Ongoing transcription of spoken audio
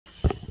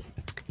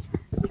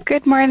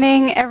Good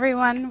morning,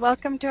 everyone.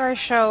 Welcome to our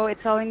show,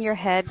 It's All in Your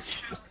Head.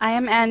 I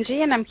am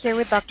Angie, and I'm here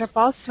with Dr.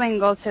 Paul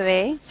Swingle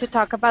today to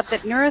talk about the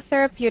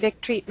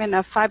neurotherapeutic treatment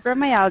of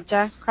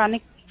fibromyalgia,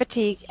 chronic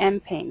fatigue,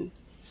 and pain.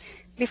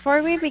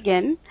 Before we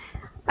begin,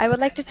 I would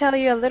like to tell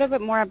you a little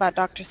bit more about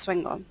Dr.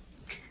 Swingle.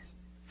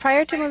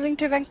 Prior to moving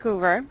to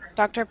Vancouver,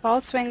 Dr. Paul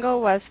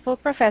Swingle was full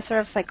professor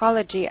of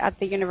psychology at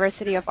the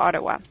University of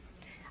Ottawa.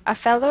 A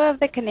fellow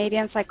of the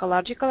Canadian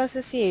Psychological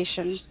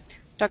Association,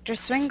 Dr.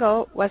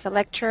 Swingle was a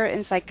lecturer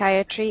in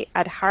psychiatry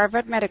at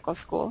Harvard Medical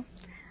School,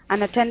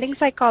 an attending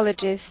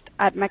psychologist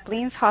at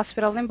Maclean's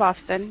Hospital in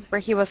Boston,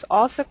 where he was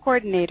also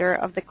coordinator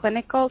of the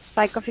Clinical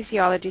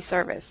Psychophysiology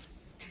Service.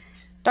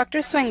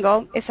 Dr.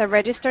 Swingle is a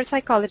registered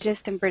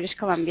psychologist in British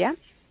Columbia,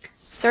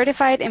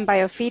 certified in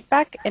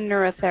biofeedback and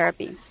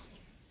neurotherapy.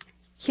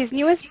 His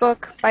newest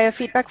book,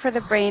 Biofeedback for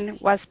the Brain,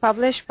 was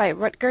published by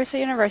Rutgers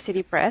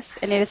University Press,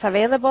 and it is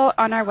available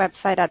on our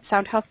website at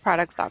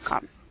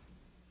soundhealthproducts.com.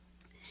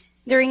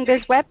 During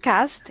this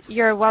webcast,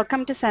 you're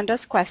welcome to send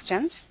us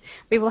questions.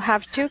 We will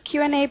have 2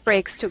 Q&A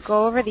breaks to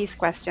go over these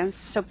questions,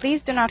 so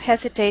please do not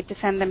hesitate to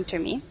send them to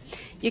me.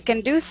 You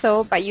can do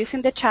so by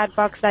using the chat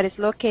box that is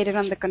located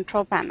on the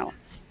control panel.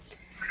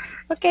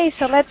 Okay,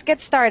 so let's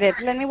get started.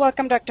 Let me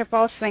welcome Dr.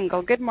 Paul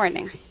Swingle. Good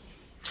morning.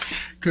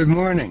 Good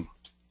morning.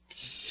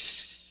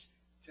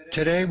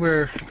 Today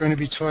we're going to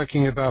be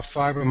talking about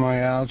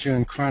fibromyalgia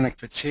and chronic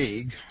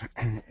fatigue,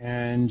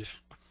 and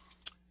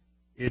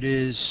it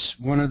is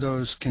one of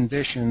those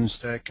conditions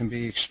that can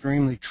be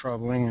extremely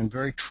troubling and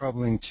very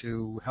troubling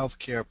to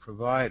healthcare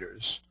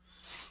providers.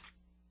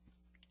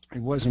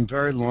 It wasn't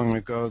very long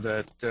ago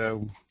that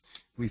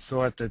we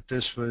thought that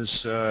this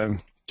was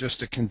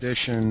just a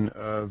condition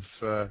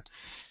of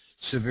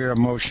severe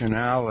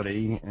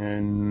emotionality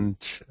and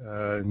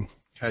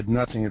had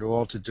nothing at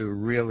all to do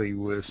really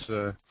with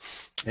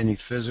any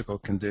physical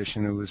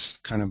condition. It was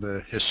kind of a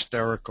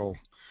hysterical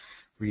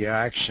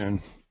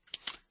reaction.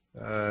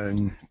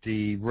 And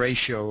the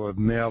ratio of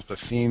male to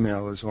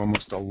female is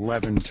almost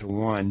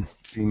 11-to-1,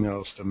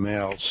 females to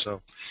males. So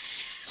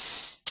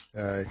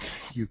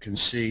you can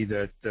see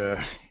that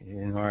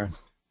in our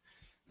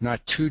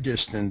not too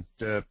distant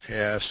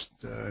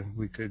past,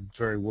 we could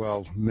very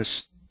well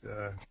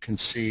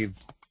misconceive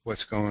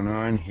what's going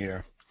on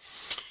here.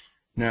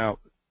 Now,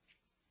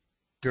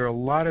 there are a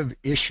lot of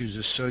issues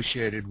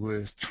associated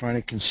with trying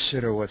to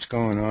consider what's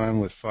going on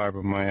with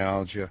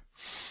fibromyalgia.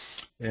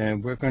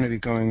 And we're going to be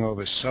going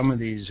over some of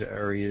these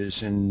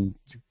areas in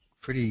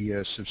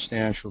pretty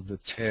substantial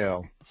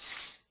detail.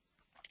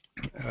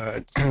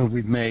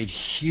 We've made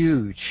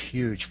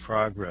huge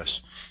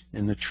progress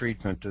in the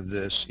treatment of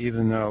this,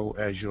 even though,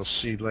 as you'll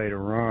see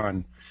later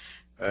on,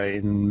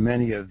 in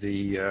many of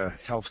the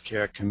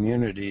healthcare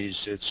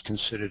communities, it's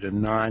considered a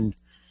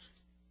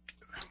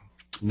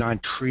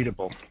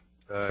non-treatable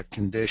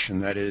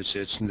condition. That is,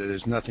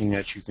 there's nothing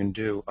that you can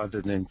do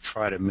other than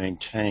try to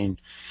maintain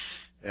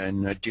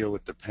and deal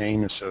with the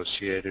pain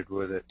associated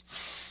with it.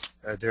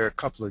 There are a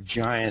couple of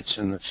giants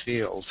in the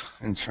field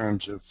in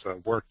terms of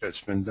work that's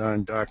been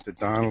done. Dr.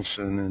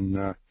 Donaldson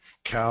in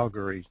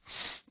Calgary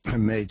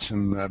made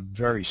some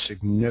very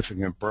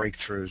significant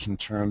breakthroughs in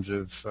terms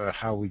of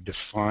how we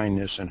define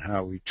this and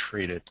how we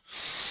treat it.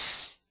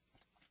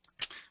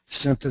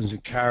 Symptoms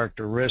and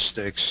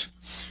characteristics.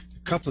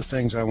 A couple of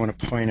things I want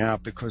to point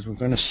out because we're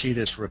going to see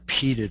this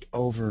repeated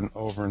over and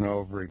over and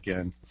over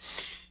again.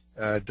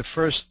 The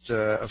first,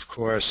 of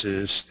course,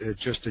 is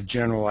just a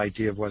general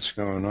idea of what's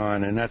going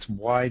on, and that's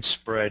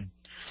widespread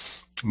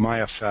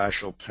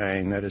myofascial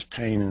pain, that is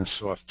pain in the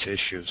soft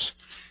tissues.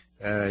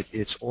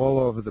 It's all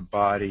over the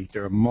body.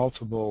 There are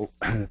multiple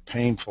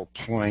painful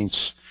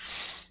points.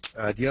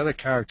 The other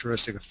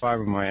characteristic of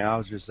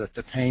fibromyalgia is that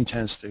the pain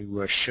tends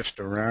to shift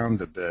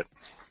around a bit.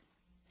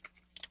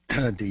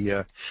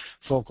 The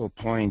focal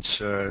points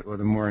or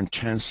the more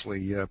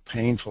intensely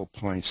painful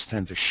points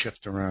tend to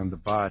shift around the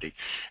body,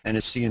 and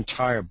it's the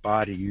entire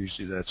body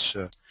usually that's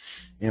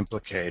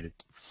implicated.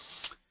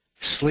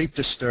 Sleep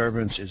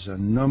disturbance is a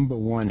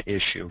 #1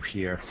 issue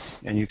here,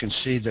 and you can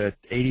see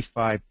that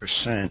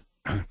 85%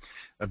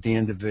 of the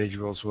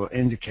individuals will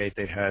indicate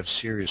they have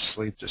serious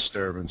sleep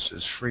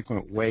disturbances,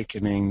 frequent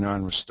awakening,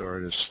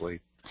 non-restorative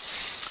sleep.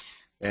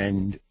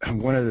 And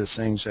one of the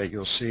things that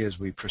you'll see as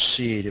we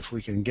proceed, if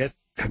we can get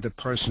the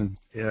person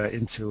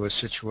into a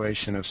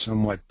situation of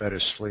somewhat better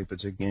sleep,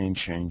 it's a game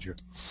changer.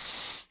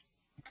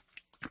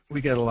 We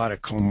get a lot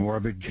of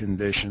comorbid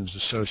conditions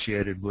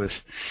associated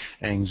with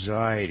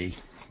anxiety,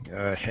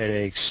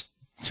 headaches,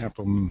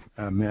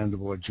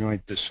 temporomandibular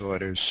joint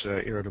disorders,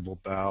 irritable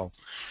bowel,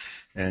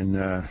 and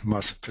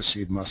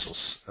perceived muscle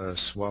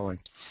swelling.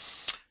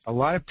 A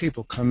lot of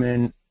people come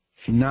in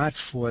not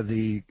for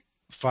the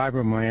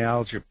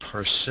fibromyalgia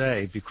per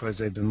se because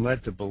they've been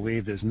led to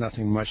believe there's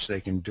nothing much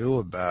they can do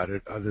about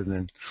it other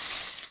than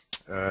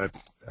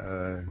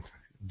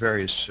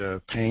various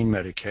pain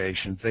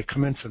medications. They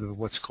come in for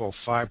what's called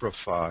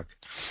fibrofog.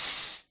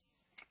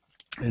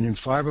 And in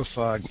fiber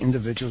fog,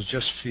 individuals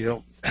just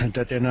feel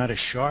that they're not as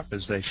sharp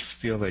as they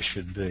feel they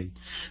should be.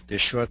 Their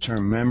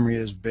short-term memory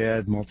is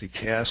bad,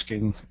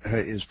 multitasking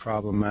is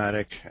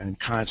problematic, and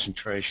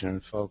concentration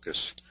and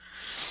focus.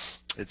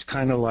 It's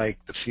kind of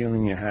like the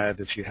feeling you have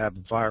if you have a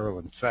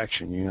viral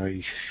infection. You know,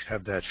 you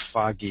have that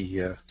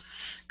foggy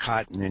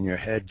cotton in your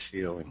head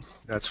feeling.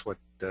 That's what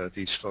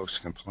these folks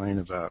complain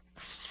about.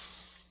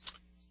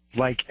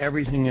 Like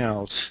everything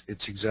else,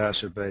 it's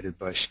exacerbated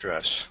by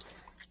stress.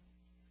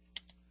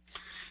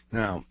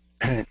 Now,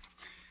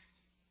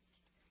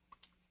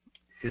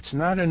 it's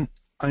not an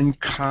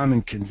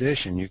uncommon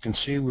condition. You can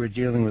see we're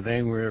dealing with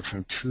anywhere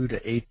from 2 to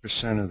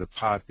 8% of the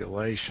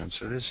population.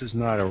 So this is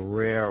not a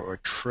rare or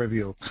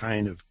trivial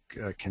kind of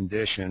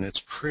condition.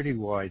 It's pretty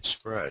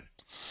widespread.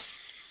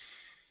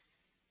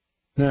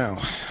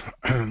 Now,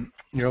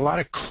 there are a lot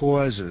of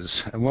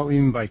causes, and what we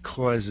mean by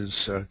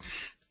causes,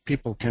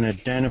 people can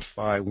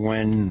identify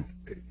when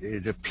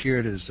it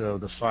appeared as though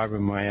the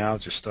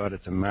fibromyalgia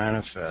started to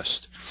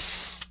manifest.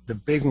 The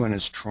big one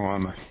is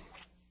trauma,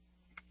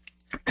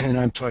 and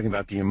I'm talking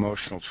about the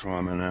emotional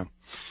trauma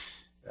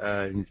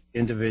now.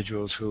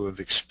 Individuals who have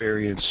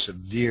experienced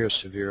severe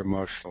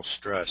emotional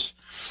stress.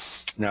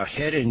 Now,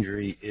 head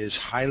injury is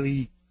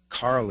highly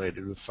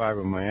correlated with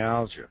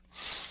fibromyalgia.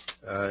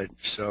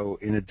 So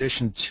in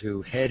addition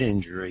to head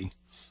injury,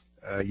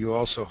 you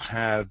also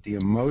have the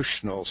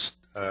emotional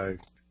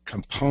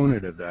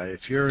component of that.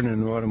 If you're in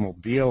an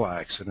automobile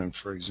accident,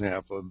 for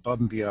example,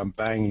 above and beyond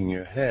banging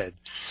your head,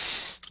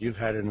 you've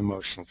had an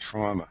emotional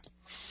trauma.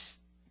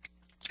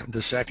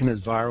 The second is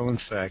viral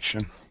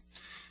infection.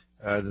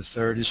 The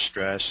third is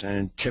stress,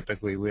 and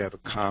typically we have a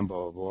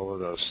combo of all of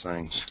those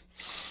things.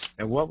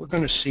 And what we're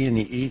going to see in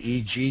the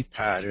EEG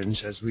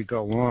patterns as we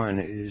go on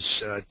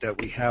is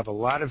that we have a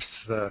lot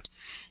of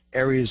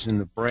areas in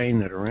the brain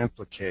that are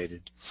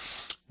implicated.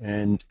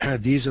 And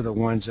these are the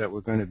ones that we're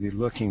going to be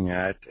looking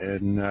at,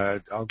 and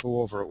I'll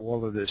go over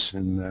all of this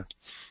in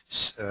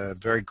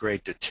very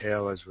great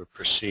detail as we're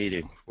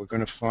proceeding. We're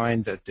going to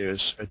find that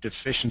there's a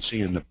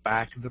deficiency in the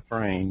back of the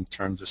brain in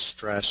terms of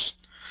stress,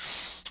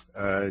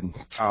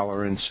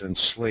 tolerance, and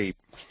sleep.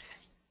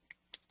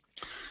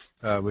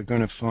 We're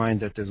going to find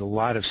that there's a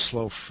lot of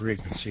slow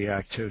frequency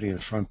activity in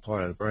the front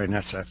part of the brain.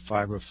 That's that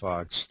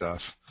fibrofog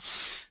stuff.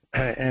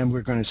 And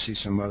we're going to see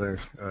some other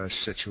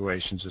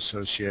situations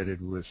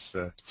associated with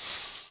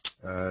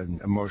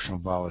emotional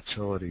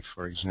volatility,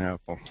 for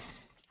example.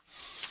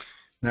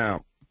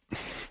 Now,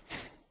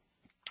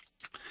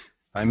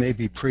 I may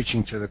be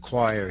preaching to the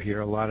choir here.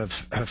 A lot of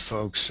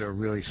folks are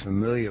really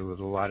familiar with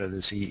a lot of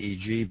this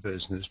EEG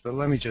business, but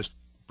let me just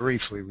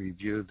briefly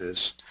review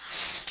this.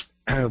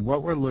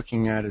 What we're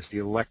looking at is the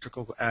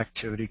electrical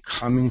activity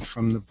coming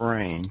from the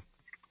brain,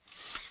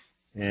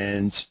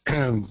 and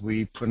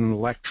we put an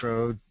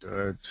electrode,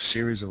 a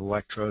series of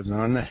electrodes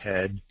on the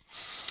head,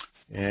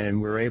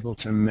 and we're able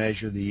to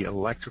measure the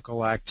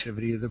electrical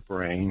activity of the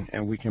brain,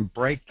 and we can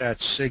break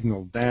that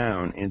signal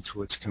down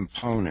into its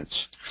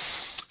components.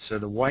 So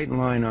the white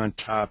line on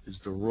top is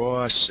the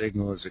raw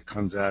signal as it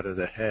comes out of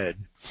the head,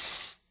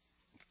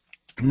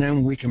 and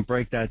then we can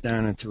break that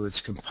down into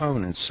its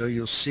components. So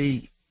you'll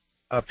see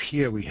up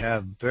here we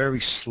have very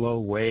slow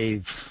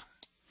wave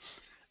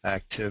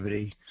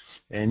activity,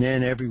 and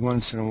then every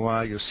once in a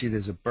while you'll see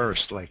there's a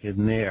burst like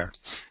in there.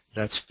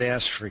 That's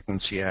fast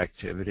frequency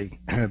activity,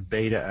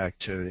 beta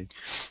activity.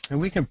 And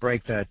we can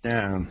break that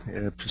down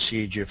in a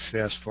procedure,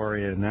 fast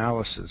Fourier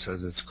analysis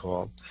as it's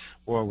called,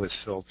 or with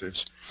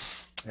filters.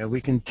 And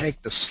we can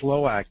take the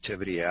slow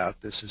activity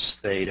out. This is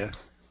theta.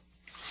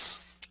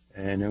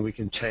 And then we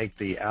can take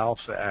the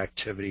alpha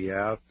activity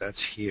out.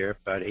 That's here,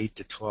 about 8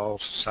 to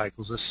 12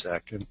 cycles a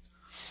second.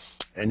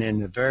 And then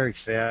the very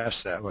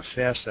fast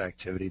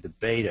activity, the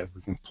beta,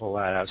 we can pull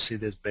that out. See,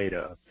 there's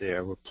beta up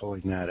there. We're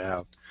pulling that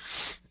out.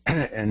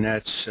 And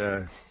that's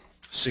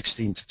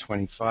 16 to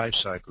 25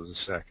 cycles a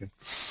second.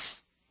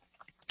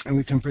 And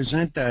we can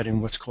present that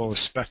in what's called a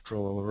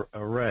spectral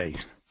array.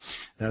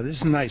 Now, this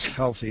is a nice,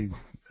 healthy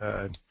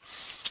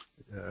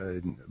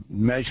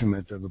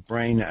measurement of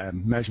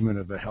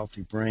a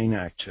healthy brain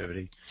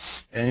activity,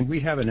 and we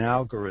have an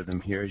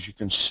algorithm here. As you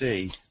can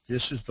see,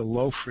 this is the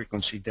low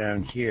frequency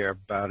down here,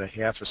 about a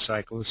half a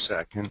cycle a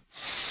second,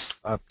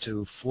 up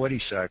to 40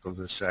 cycles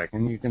a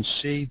second. You can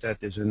see that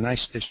there's a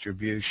nice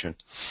distribution.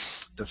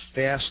 The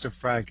faster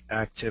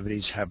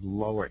activities have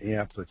lower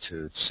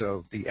amplitude,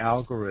 so the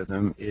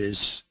algorithm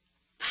is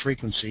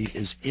frequency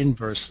is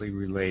inversely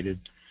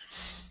related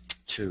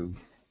to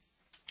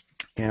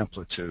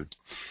amplitude.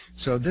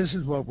 So this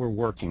is what we're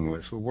working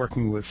with. We're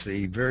working with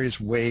the various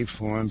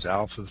waveforms,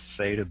 alpha,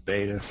 theta,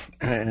 beta,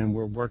 and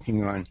we're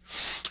working on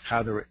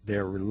how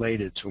they're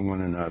related to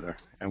one another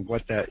and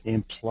what that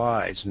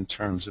implies in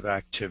terms of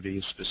activity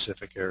in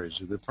specific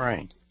areas of the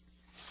brain.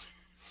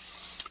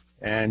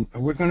 And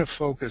we're going to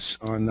focus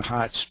on the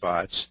hot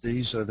spots.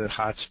 These are the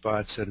hot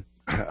spots that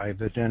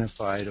I've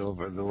identified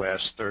over the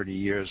last 30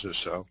 years or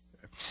so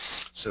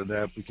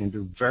that we can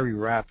do very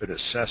rapid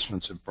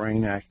assessments of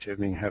brain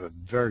activity and have a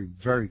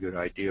very good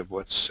idea of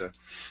what's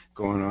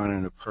going on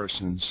in a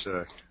person's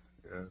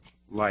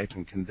life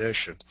and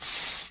condition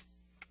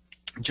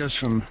just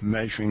from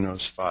measuring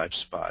those 5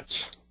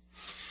 spots.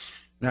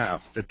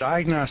 Now, the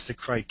diagnostic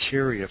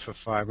criteria for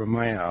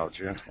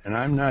fibromyalgia, and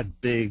I'm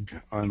not big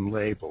on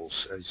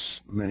labels,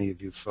 as many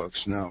of you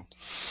folks know,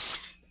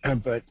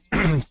 but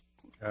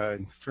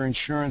for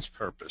insurance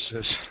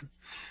purposes,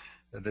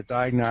 the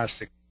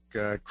diagnostic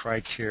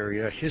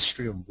criteria,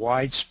 history of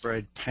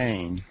widespread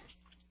pain.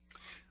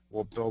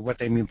 Well, what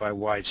they mean by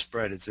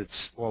widespread is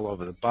it's all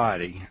over the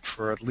body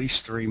for at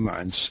least 3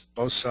 months,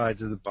 both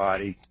sides of the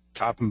body,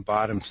 top and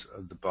bottoms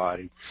of the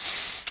body,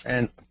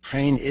 and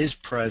pain is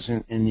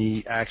present in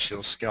the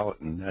axial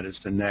skeleton, that is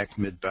the neck,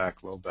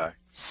 mid-back, low back.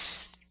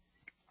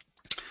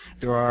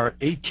 There are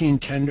 18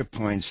 tender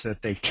points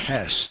that they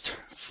test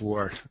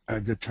for a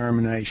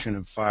determination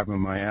of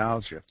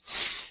fibromyalgia.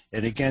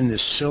 And again,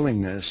 this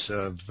silliness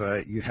of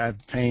you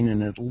have pain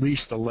in at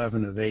least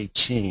 11 of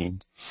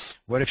 18.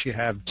 What if you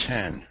have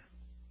 10?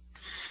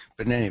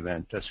 But in any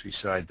event, that's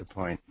beside the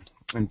point.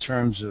 In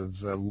terms of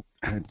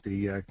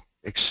the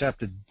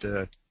accepted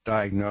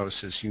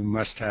diagnosis, you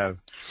must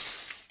have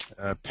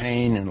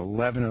pain in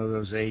 11 of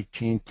those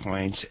 18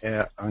 points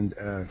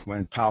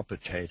when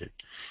palpitated,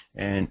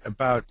 and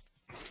about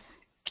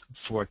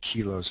 4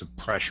 kilos of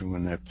pressure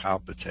when they're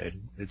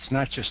palpitated. It's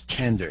not just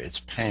tender, it's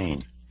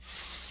pain.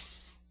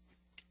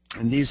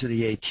 And these are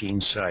the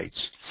 18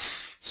 sites.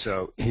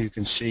 So you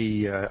can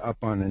see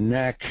up on the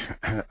neck,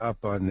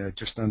 up on the,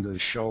 just under the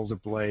shoulder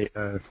blade,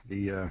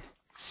 the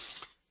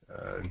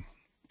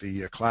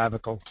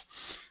clavicle,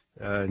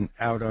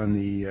 out on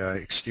the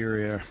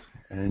exterior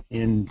and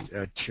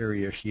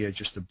interior here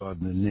just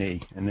above the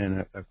knee, and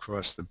then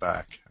across the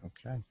back.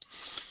 Okay.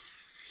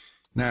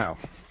 Now,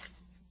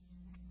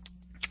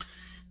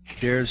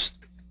 there's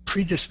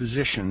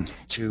predisposition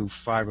to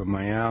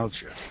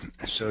fibromyalgia.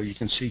 So you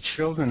can see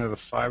children of a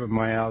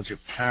fibromyalgia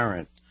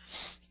parent,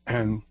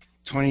 and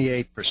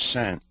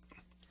 28%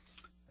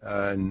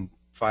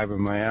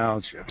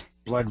 fibromyalgia.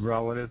 Blood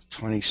relative,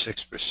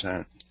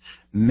 26%.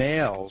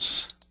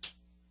 Males,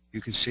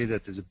 you can see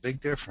that there's a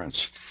big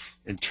difference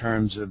in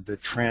terms of the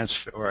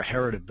transfer, or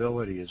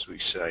heritability, as we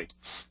say,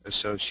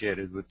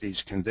 associated with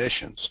these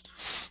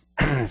conditions.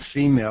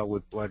 Female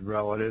with blood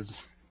relative,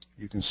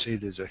 you can see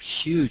there's a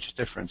huge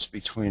difference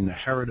between the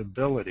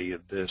heritability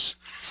of this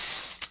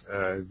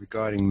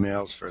regarding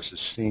males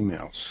versus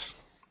females.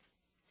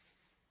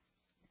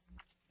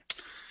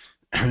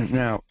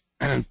 Now,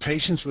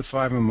 patients with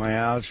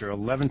fibromyalgia are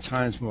 11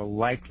 times more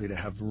likely to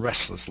have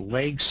restless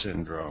leg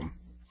syndrome.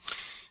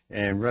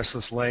 And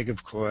restless leg,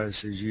 of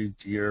course, is you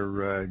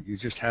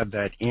just have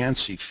that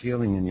antsy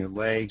feeling in your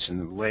legs, and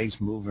the legs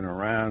moving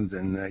around,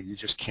 and you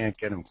just can't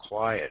get them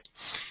quiet.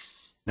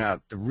 Now,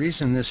 the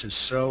reason this is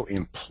so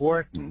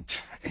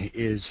important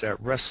is that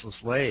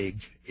restless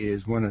leg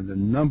is one of the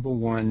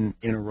 _1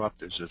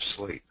 interrupters of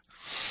sleep.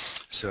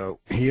 So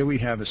here we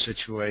have a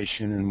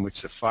situation in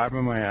which the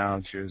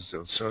fibromyalgia is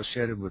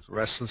associated with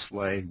restless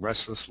leg.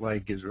 Restless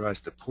leg gives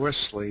rise to poor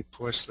sleep.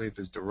 Poor sleep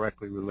is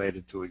directly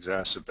related to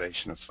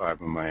exacerbation of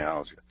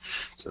fibromyalgia.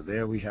 So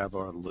there we have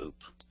our loop.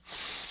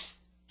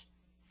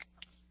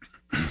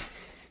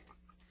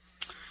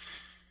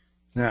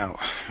 Now,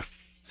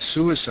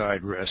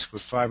 suicide risk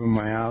with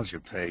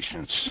fibromyalgia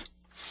patients.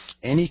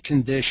 Any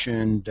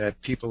condition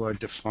that people are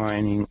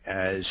defining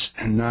as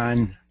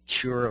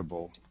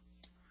non-curable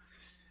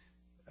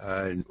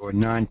or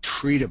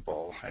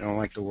non-treatable, I don't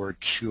like the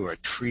word cure,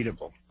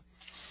 treatable,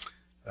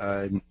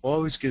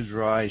 always gives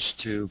rise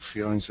to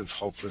feelings of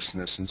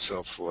hopelessness and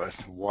so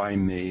forth. Why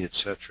me,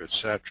 etc.,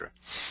 etc.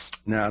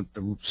 Now,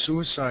 the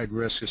suicide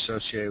risk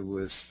associated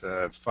with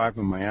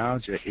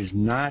fibromyalgia is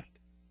not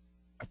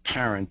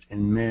apparent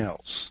in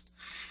males.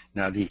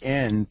 Now, the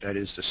N, that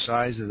is the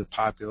size of the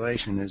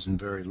population, isn't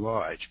very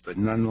large, but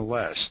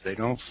nonetheless, they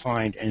don't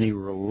find any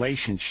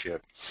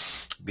relationship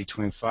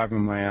between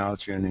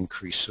fibromyalgia and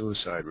increased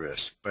suicide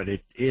risk, but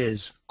it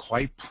is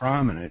quite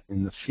prominent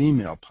in the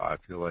female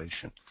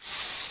population.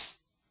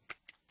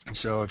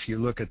 So if you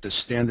look at the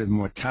standard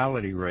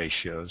mortality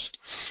ratios,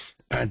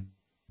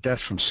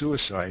 death from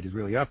suicide is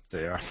really up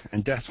there,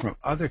 and death from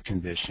other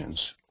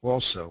conditions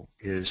also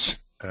is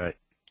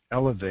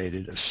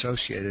elevated,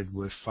 associated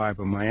with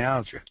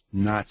fibromyalgia,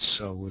 not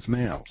so with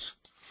males.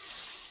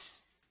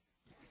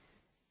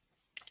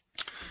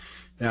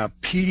 Now,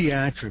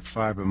 pediatric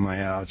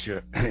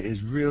fibromyalgia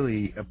is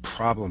really a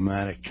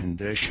problematic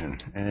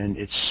condition, and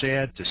it's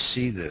sad to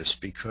see this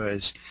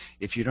because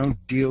if you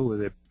don't deal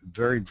with it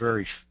very,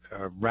 very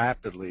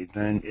rapidly,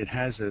 then it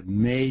has a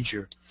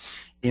major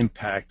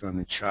impact on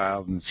the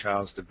child and the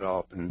child's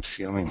development and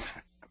feeling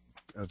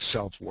of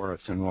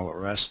self-worth and all the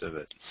rest of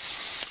it.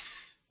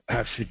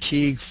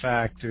 Fatigue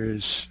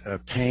factors,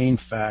 pain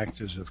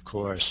factors, of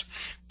course,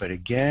 but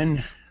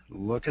again,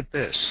 look at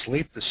this,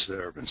 sleep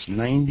disturbance,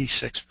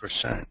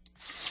 96%.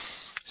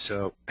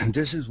 So, and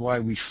this is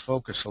why we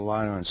focus a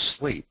lot on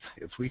sleep.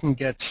 If we can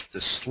get the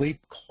sleep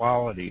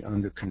quality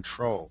under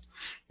control,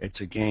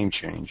 it's a game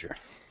changer.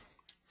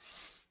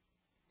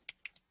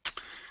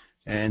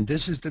 And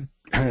this is the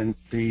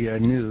the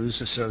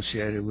news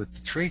associated with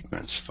the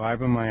treatments,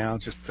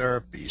 fibromyalgia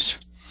therapies,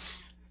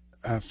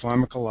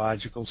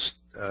 pharmacological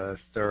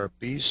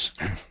therapies.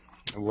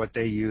 What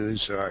they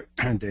use are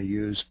they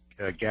use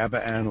GABA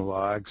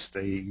analogs,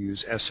 they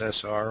use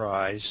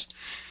SSRIs,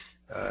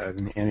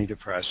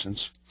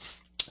 antidepressants,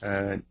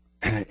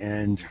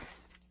 and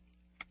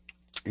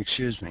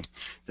excuse me,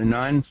 the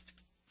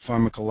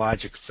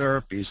non-pharmacologic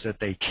therapies that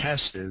they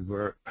tested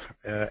were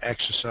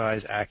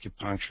exercise,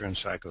 acupuncture, and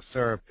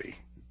psychotherapy.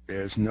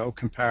 There's no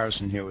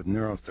comparison here with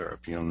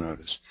neurotherapy, you'll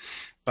notice.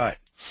 But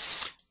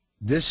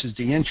this is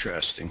the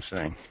interesting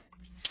thing.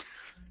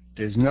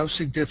 There's no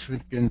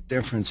significant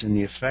difference in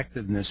the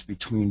effectiveness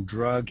between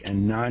drug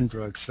and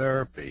non-drug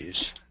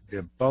therapies.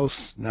 They're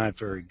both not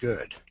very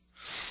good.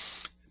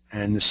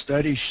 And the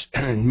studies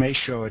may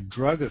show a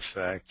drug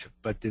effect,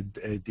 but the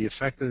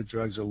effect of the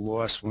drugs are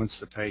lost once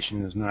the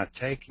patient is not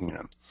taking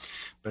them.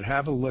 But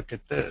have a look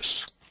at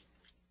this.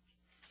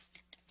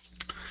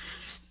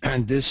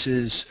 And this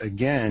is,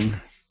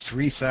 again,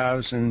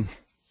 3,000,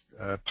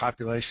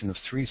 population of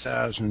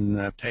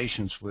 3,000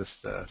 patients with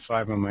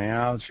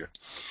fibromyalgia.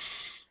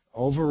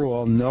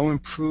 Overall, no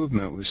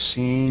improvement was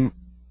seen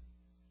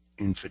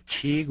in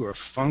fatigue or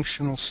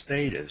functional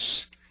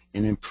status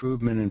in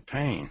improvement in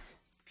pain.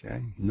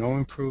 Okay, no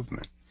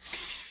improvement.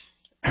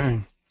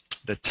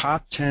 The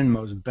top 10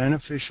 most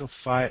beneficial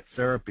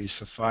therapies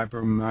for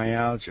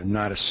fibromyalgia,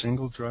 not a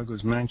single drug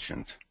was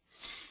mentioned.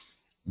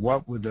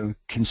 What were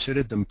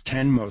considered the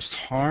 10 most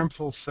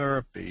harmful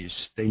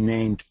therapies? They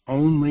named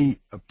only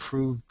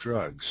approved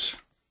drugs.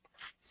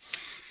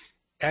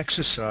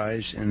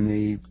 Exercise, in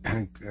the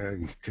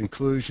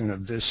conclusion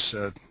of this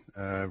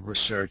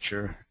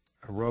researcher,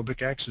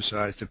 aerobic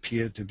exercise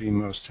appeared to be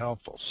most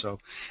helpful. So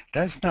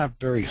that's not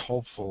very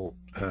hopeful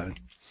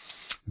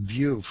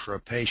view for a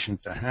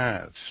patient to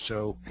have.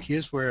 So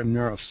here's where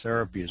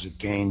neurotherapy is a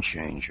game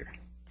changer.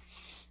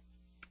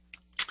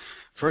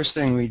 First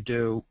thing we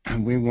do,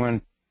 we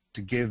want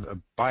to give a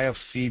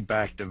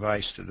biofeedback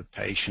device to the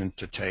patient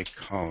to take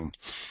home.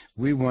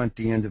 We want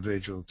the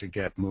individual to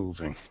get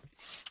moving.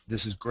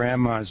 This is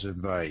Grandma's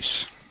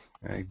advice.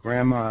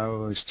 Grandma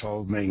always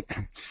told me,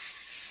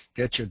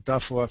 get your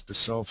duff off the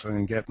sofa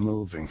and get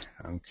moving.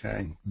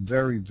 Okay,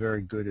 very,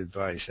 very good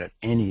advice at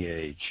any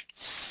age.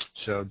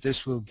 So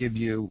this will give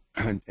you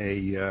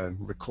a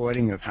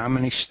recording of how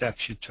many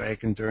steps you've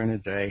taken during the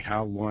day,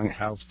 how long,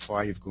 how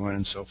far you've gone,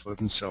 and so forth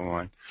and so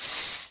on.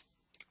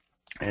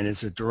 And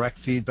it's a direct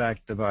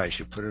feedback device.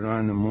 You put it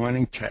on in the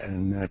morning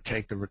and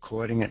take the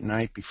recording at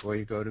night before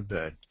you go to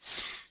bed.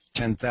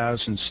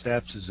 10,000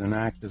 steps is an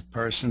active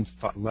person,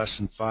 less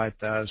than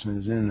 5,000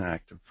 is an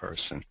inactive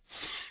person.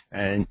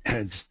 And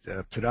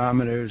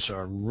pedometers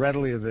are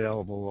readily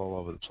available all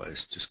over the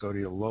place. Just go to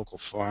your local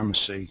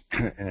pharmacy,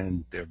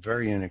 and they're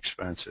very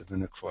inexpensive,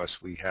 and of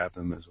course we have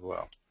them as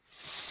well.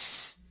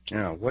 You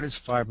know, what does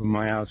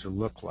fibromyalgia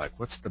look like?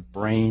 What's the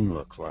brain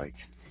look like?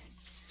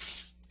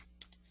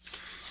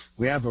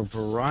 We have a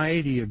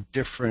variety of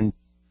different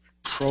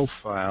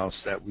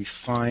profiles that we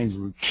find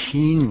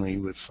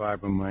routinely with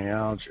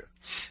fibromyalgia.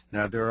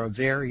 Now there are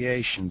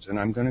variations, and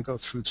I'm going to go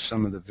through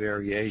some of the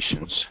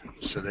variations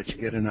so that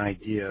you get an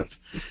idea of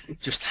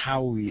just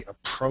how we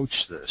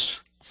approach this.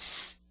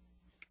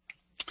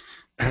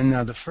 And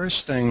now the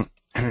first thing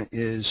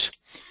is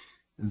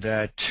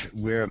that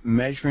we're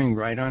measuring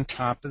right on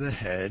top of the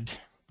head,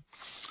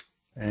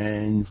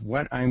 and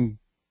what I'm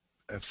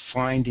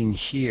finding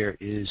here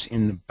is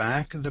in the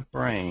back of the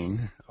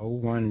brain.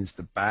 01 is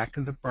the back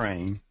of the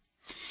brain,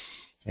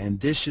 and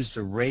this is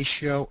the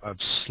ratio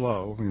of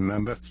slow,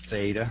 remember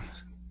theta,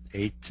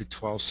 8 to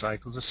 12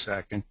 cycles a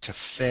second, to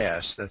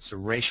fast. That's the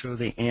ratio of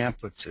the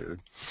amplitude.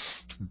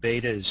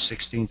 Beta is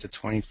 16 to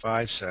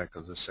 25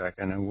 cycles a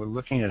second, and we're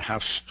looking at how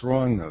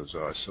strong those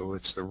are. So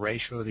it's the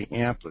ratio of the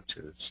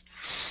amplitudes.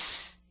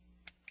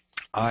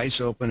 Eyes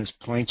open is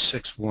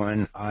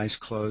 0.61, eyes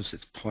closed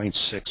it's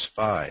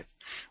 0.65.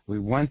 We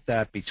want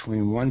that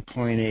between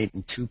 1.8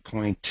 and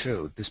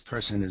 2.2. This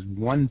person is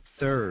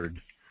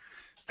 1/3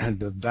 of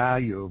the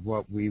value of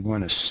what we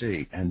want to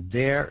see. And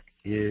there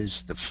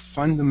is the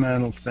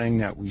fundamental thing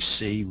that we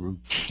see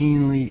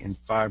routinely in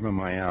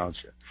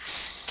fibromyalgia.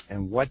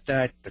 And what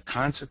the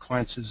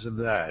consequences of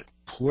that,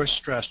 poor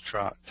stress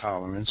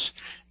tolerance,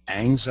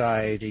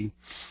 anxiety,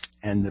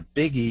 and the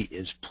biggie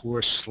is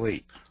poor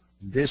sleep.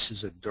 This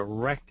is a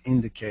direct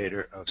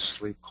indicator of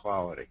sleep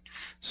quality.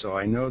 So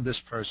I know this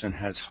person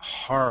has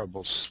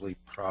horrible sleep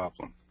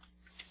problem.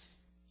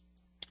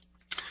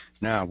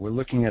 Now we're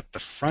looking at the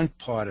front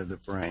part of the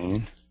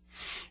brain,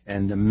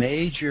 and the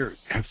major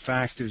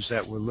factors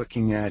that we're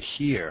looking at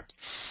here.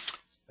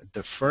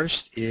 The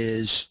first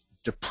is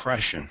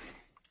depression.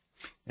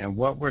 And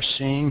what we're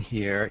seeing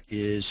here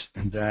is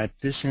that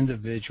this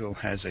individual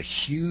has a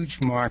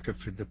huge marker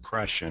for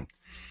depression.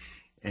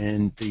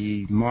 And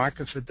the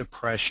marker for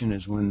depression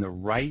is when the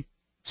right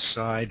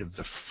side of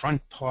the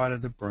front part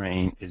of the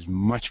brain is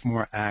much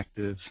more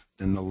active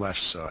than the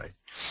left side.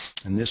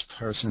 And this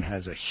person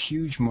has a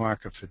huge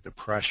marker for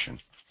depression.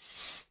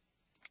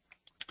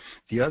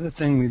 The other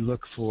thing we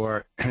look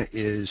for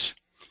is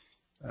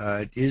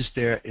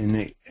there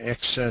an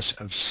excess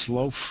of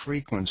slow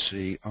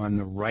frequency on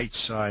the right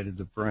side of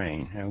the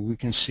brain? And we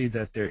can see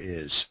that there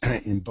is.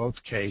 In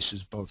both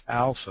cases, both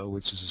alpha,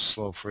 which is a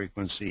slow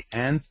frequency,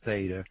 and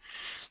theta,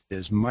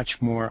 there's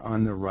much more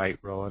on the right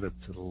relative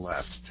to the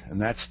left.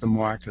 And that's the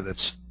marker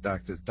that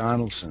Dr.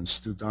 Donaldson,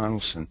 Stu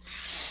Donaldson,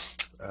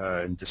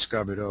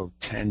 discovered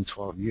 10,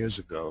 12 years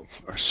ago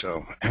or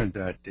so, and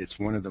that it's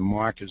one of the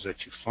markers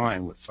that you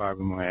find with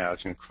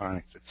fibromyalgia and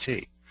chronic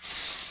fatigue.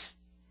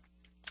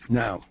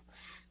 Now,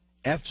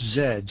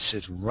 FZ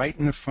sits right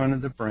in the front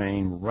of the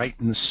brain, right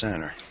in the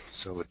center.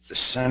 So it's the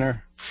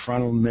center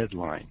frontal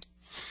midline.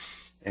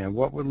 And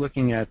what we're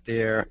looking at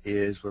there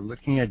is we're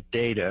looking at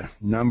data,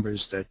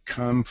 numbers that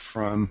come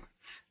from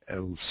a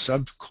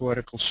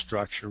subcortical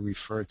structure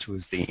referred to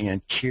as the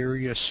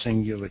anterior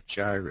cingulate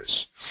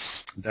gyrus.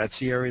 That's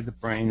the area of the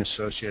brain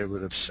associated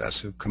with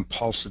obsessive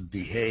compulsive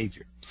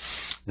behavior.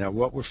 Now,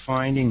 what we're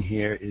finding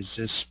here is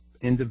this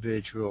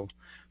individual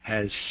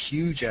has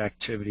huge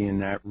activity in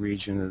that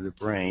region of the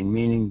brain,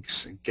 meaning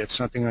get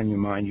something on your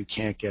mind, you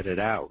can't get it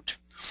out.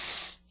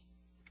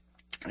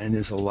 And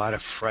there's a lot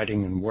of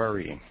fretting and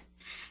worrying.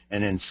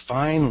 And then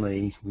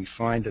finally, we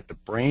find that the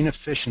brain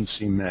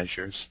efficiency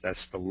measures,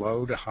 that's the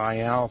low to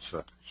high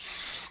alpha,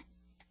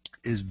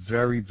 is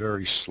very,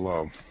 very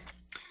slow.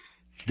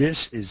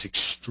 This is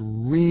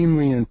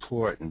extremely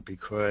important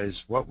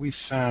because what we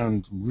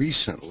found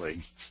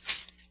recently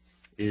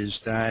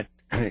is that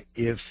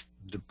if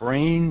the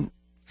brain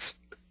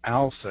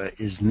alpha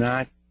is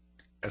not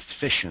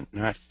efficient,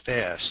 not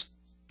fast,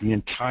 the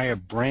entire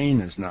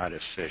brain is not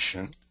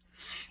efficient,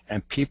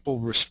 and people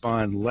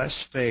respond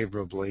less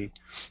favorably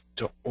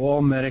to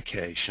all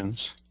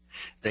medications.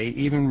 They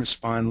even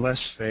respond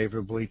less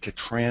favorably to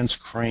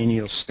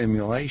transcranial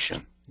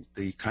stimulation,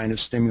 the kind of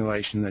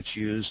stimulation that's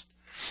used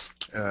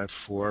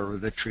for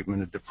the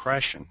treatment of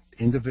depression.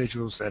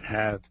 Individuals that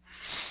have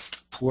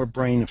poor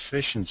brain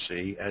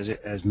efficiency,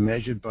 as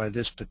measured by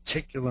this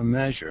particular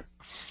measure,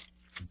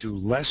 do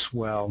less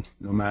well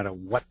no matter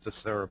what the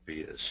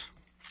therapy is.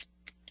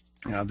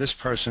 Now, this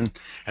person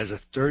has a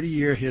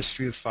 30-year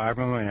history of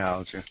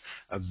fibromyalgia,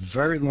 a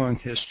very long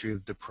history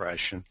of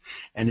depression,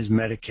 and is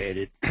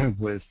medicated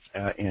with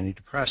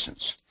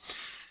antidepressants.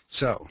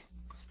 So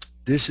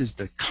this is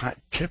the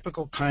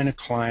typical kind of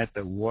client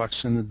that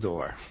walks in the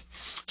door.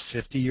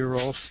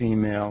 50-year-old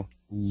female,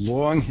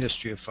 long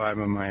history of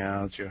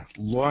fibromyalgia,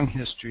 long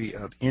history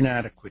of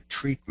inadequate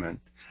treatment.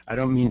 I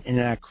don't mean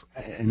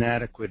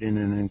inadequate in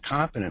an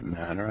incompetent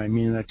manner. I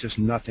mean that just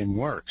nothing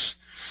works.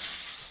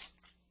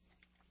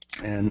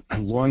 And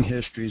long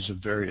histories of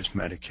various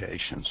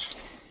medications.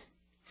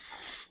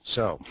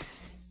 So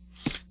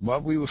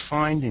what we were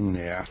finding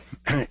there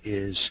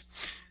is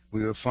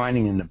we were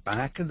finding in the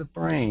back of the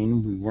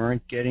brain we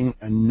weren't getting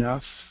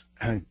enough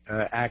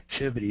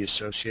activity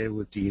associated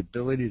with the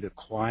ability to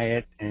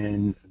quiet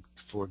and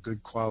for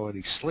good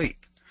quality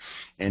sleep.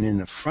 And in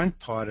the front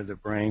part of the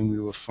brain, we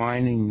were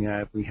finding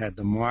that we had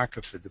the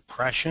marker for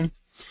depression,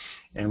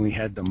 and we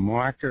had the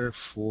marker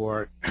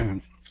for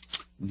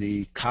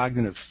the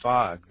cognitive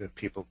fog that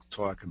people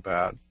talk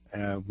about,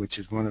 which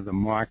is one of the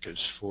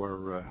markers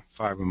for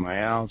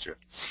fibromyalgia.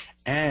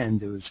 And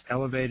there was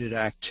elevated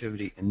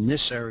activity in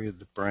this area of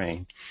the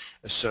brain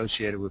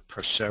associated with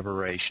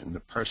perseveration. The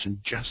person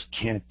just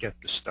can't get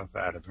the stuff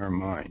out of her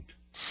mind.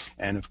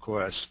 And of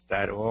course,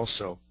 that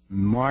also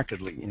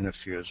markedly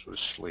interferes with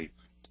sleep.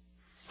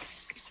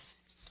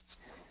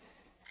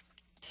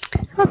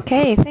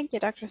 Okay, thank you,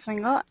 Dr.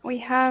 Swingle. We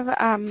have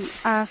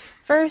a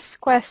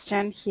first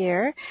question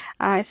here.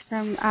 It's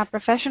from a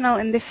professional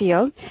in the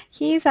field.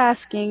 He's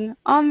asking,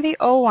 on the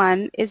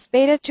O1, is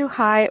beta too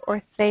high or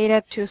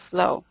theta too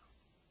slow?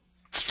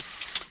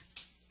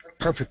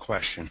 Perfect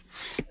question.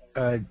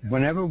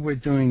 Whenever we're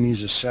doing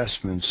these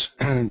assessments,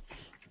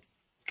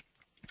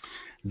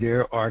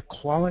 there are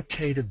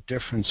qualitative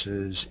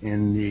differences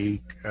in the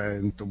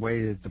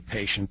way that the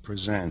patient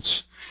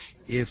presents.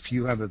 If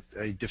you have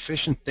a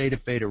deficient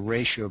theta-beta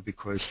ratio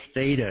because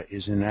theta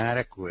is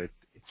inadequate,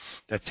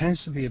 that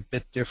tends to be a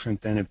bit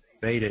different than if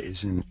beta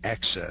is in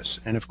excess,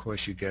 and of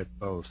course you get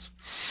both.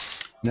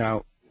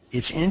 Now,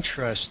 it's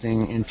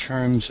interesting in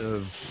terms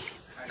of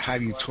how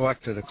you talk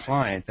to the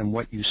client and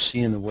what you see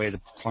in the way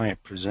the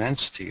client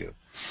presents to you.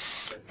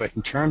 But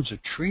in terms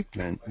of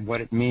treatment,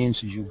 what it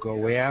means is you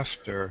go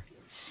after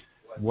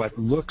what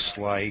looks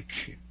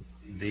like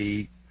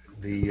the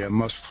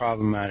most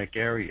problematic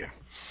area.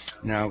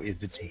 Now,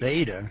 if it's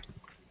beta,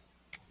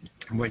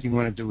 what you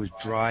want to do is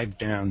drive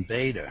down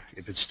beta.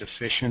 If it's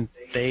deficient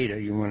theta,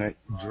 you want to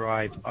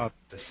drive up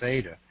the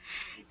theta.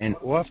 And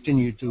often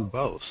you do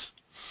both.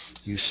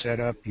 You set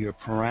up your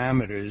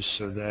parameters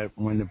so that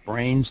when the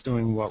brain's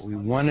doing what we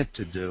want it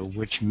to do,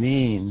 which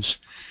means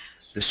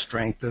the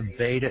strength of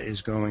beta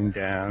is going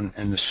down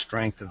and the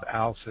strength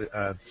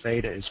of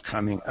theta is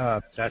coming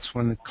up, that's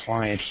when the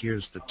client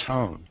hears the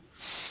tone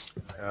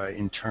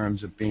in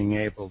terms of being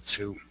able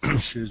to,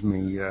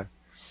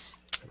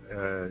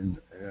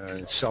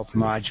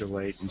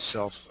 self-modulate and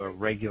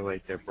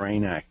self-regulate their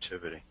brain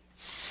activity.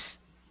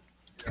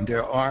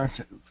 There are,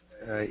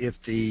 if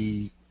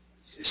the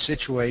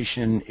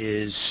situation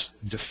is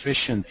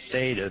deficient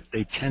theta,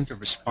 they tend to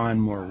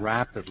respond more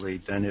rapidly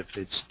than if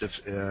it's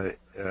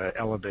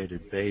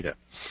elevated beta.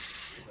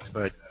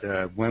 But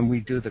when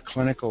we do the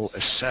clinical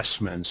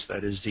assessments,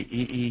 that is the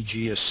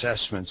EEG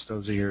assessments,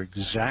 those are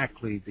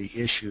exactly the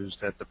issues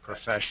that the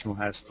professional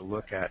has to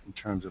look at in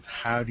terms of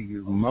how do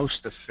you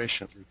most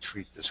efficiently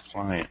treat this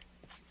client.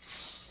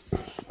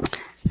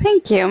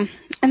 Thank you.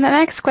 And the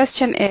next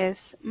question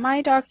is,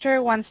 my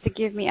doctor wants to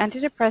give me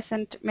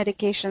antidepressant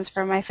medications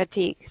for my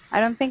fatigue.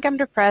 I don't think I'm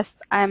depressed,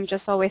 I'm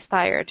just always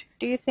tired.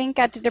 Do you think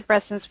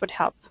antidepressants would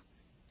help?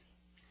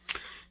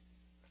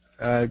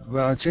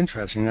 Well, it's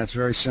interesting. That's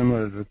very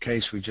similar to the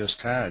case we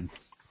just had.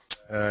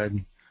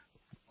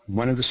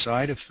 One of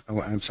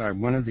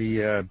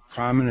the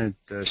prominent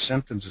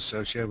symptoms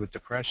associated with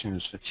depression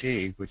is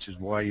fatigue, which is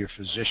why your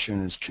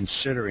physician is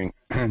considering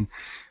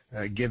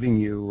giving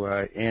you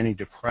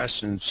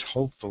antidepressants,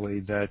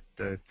 hopefully that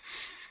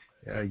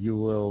you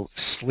will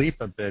sleep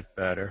a bit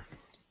better,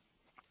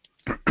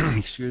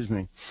 excuse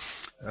me,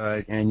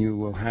 and you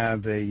will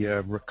have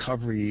a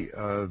recovery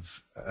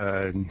of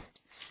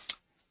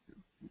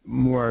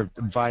more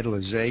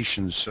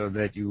vitalization so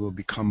that you will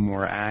become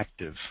more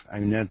active. I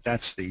mean,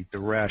 that's the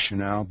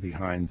rationale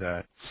behind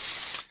that.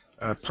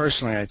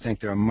 Personally, I think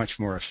there are much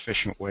more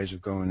efficient ways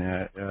of going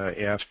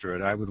after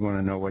it. I would want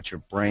to know what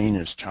your brain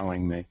is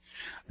telling me.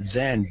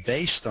 Then,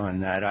 based on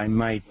that, I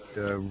might,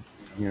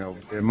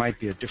 there might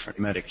be a different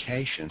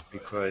medication,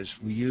 because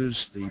we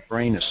use the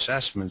brain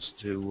assessments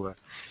to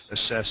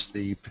assess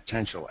the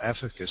potential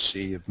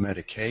efficacy of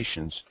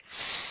medications.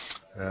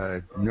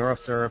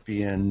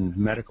 Neurotherapy and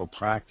medical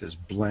practice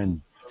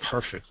blend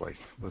perfectly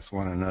with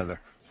one another.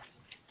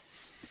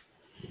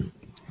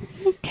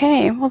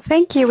 Okay, well,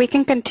 thank you. We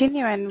can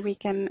continue, and we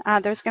can,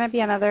 there's going to be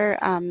another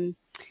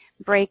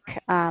break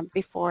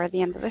before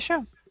the end of the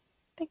show.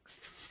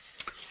 Thanks.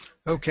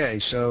 Okay,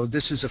 so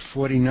this is a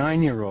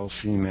 49-year-old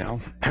female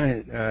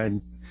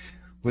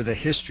with a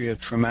history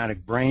of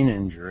traumatic brain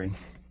injury.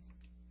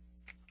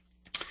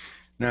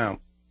 Now,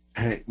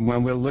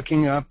 when we're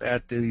looking up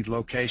at the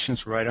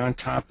locations right on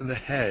top of the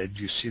head,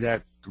 you see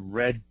that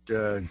red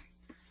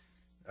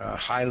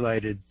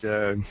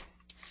highlighted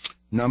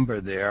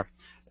number there.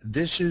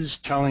 This is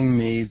telling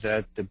me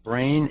that the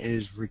brain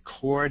is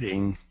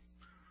recording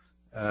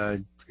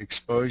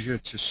exposure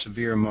to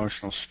severe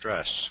emotional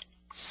stress.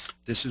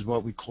 This is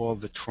what we call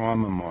the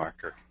trauma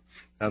marker.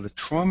 Now, the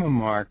trauma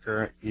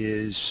marker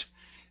is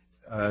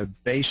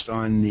based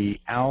on the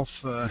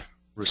alpha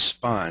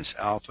response.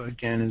 Alpha,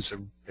 again, is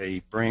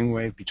a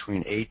brainwave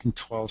between 8 and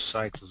 12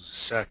 cycles a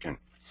second.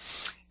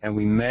 And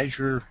we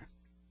measure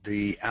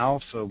the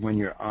alpha when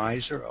your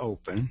eyes are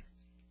open,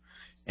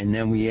 and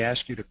then we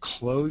ask you to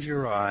close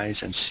your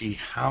eyes and see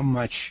how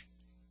much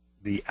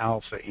the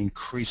alpha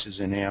increases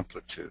in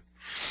amplitude.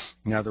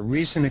 Now, the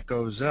reason it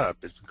goes up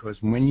is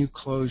because when you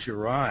close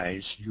your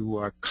eyes, you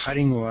are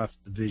cutting off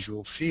the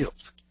visual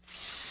field.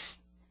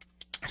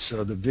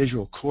 So the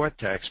visual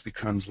cortex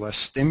becomes less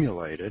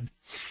stimulated,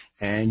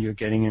 and you're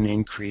getting an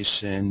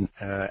increase in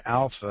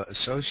alpha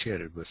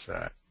associated with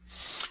that.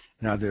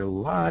 Now, there are a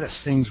lot of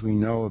things we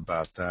know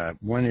about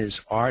that. One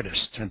is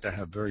artists tend to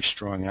have very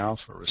strong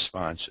alpha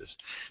responses.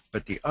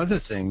 But the other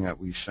thing that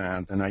we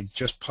found, and I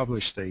just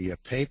published a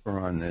paper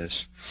on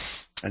this,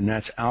 and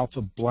that's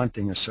alpha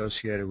blunting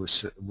associated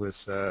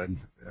with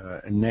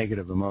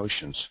negative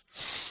emotions.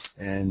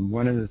 And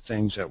one of the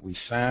things that we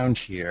found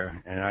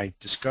here, and I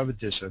discovered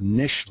this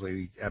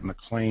initially at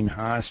McLean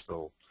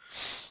Hospital,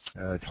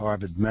 at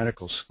Harvard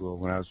Medical School,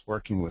 when I was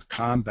working with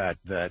combat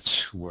vets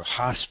who were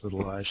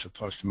hospitalized for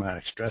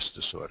post-traumatic stress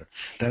disorder.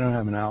 They don't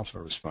have an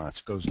alpha response.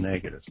 It goes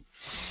negative.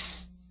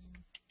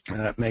 And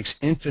that makes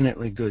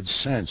infinitely good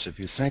sense if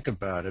you think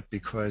about it,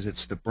 because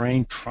it's the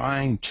brain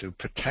trying to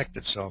protect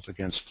itself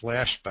against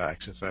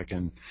flashbacks, if I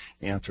can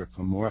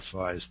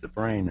anthropomorphize the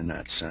brain in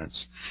that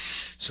sense.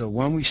 So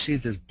when we see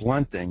this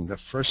blunting, the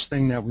first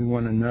thing that we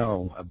want to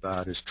know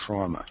about is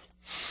trauma.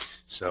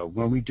 So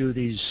when we do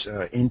these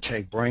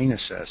intake brain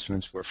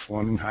assessments, we're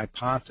forming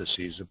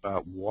hypotheses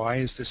about why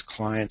is this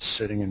client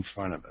sitting in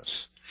front of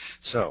us.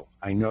 So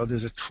I know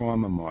there's a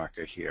trauma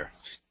marker here.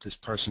 This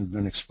person's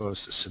been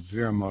exposed to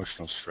severe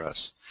emotional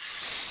stress.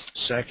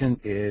 Second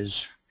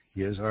is,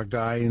 here's our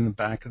guy in the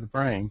back of the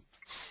brain.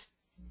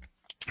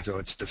 So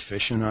it's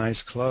deficient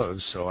eyes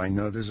closed, so I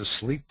know there's a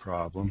sleep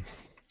problem.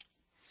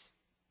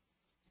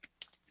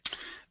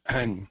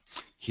 And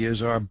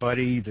here's our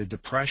buddy, the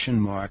depression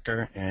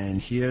marker,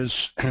 and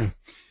here's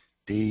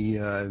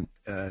the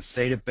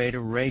theta-beta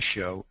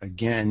ratio,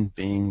 again,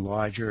 being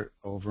larger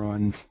over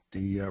on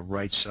the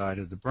right side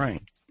of the brain.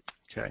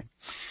 Okay,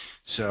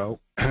 so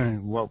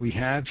what we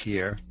have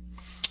here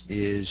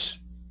is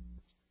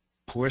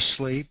poor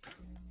sleep,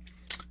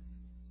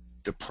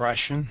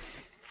 depression,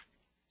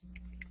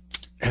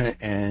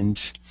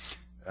 and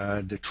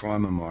the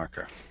trauma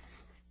marker.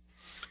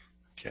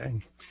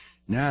 Okay.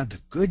 Now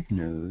the good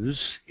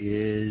news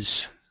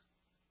is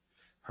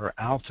her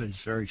alpha is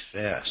very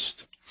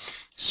fast.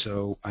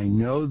 So I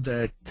know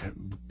that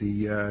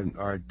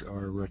our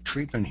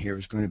treatment here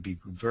is going to be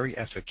very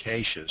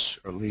efficacious,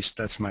 or at least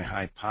that's my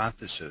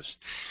hypothesis,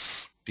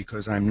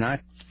 because I'm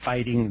not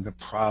fighting the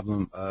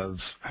problem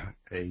of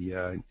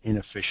a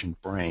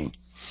inefficient brain.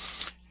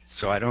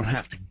 So I don't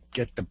have to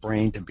get the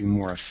brain to be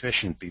more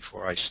efficient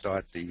before I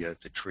start the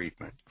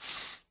treatment.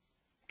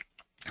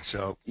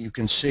 So you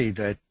can see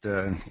that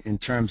in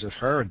terms of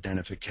her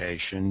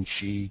identification,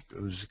 she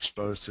was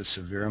exposed to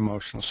severe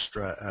emotional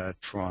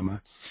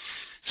trauma,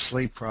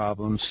 sleep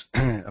problems,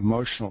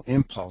 emotional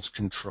impulse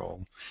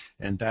control,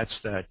 and that's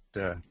that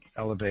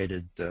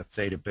elevated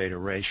theta-beta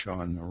ratio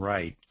on the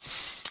right.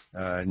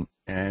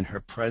 And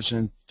her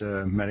present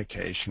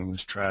medication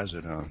was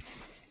trazodone.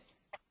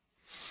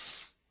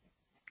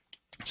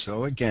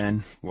 So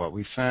again, what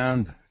we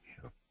found,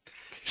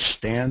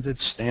 standard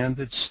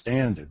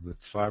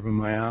with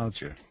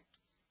fibromyalgia,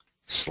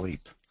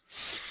 sleep.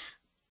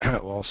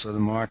 Also the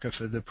marker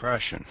for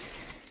depression.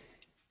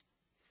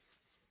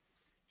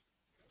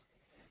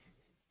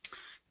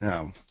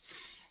 Now,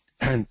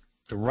 the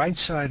right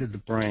side of the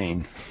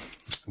brain,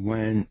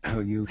 when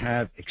you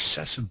have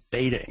excessive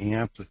beta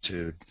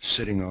amplitude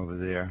sitting over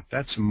there,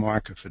 that's a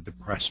marker for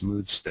depressed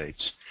mood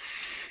states.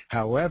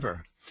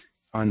 However,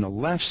 on the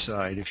left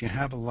side, if you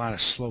have a lot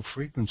of slow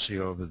frequency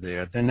over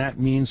there, then that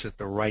means that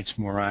the right's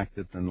more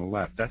active than the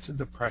left. That's a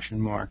depression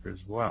marker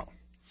as well.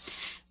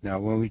 Now,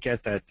 when we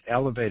get that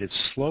elevated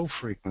slow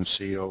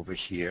frequency over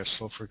here,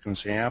 slow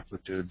frequency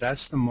amplitude,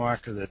 that's the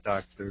marker that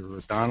Dr.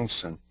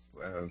 Donaldson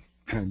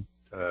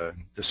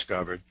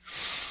discovered.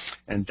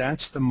 And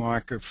that's the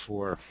marker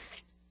for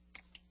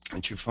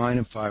that you find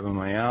in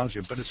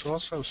fibromyalgia, but it's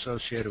also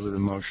associated with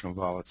emotional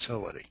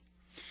volatility.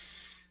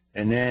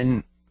 And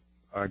then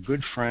our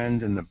good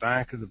friend in the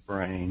back of the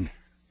brain,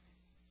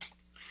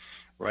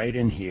 right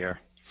in here,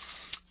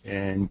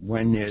 and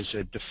when there's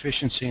a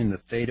deficiency in the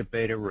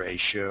theta-beta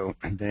ratio,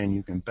 then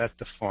you can bet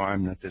the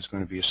farm that there's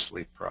going to be a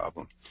sleep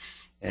problem.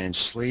 And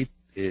sleep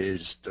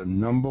is the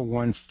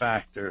 #1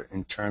 factor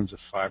in terms of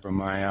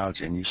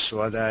fibromyalgia, and you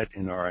saw that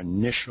in our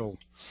initial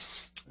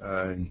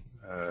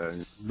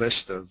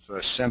list of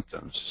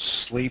symptoms.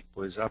 Sleep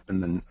was up in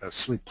the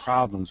sleep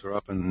problems were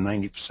up in the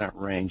 90%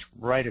 range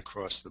right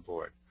across the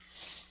board.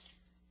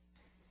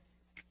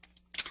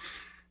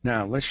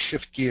 Now let's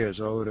shift gears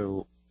over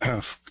to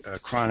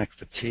chronic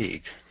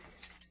fatigue.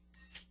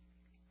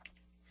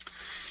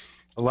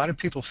 A lot of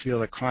people feel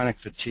that chronic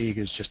fatigue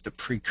is just a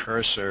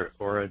precursor,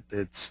 or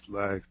it's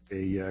like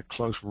a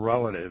close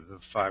relative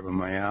of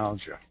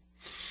fibromyalgia.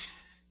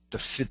 The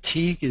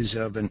fatigue is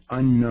of an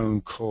unknown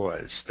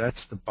cause.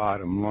 That's the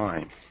bottom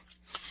line.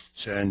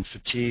 So, and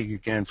fatigue,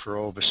 again, for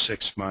over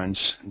 6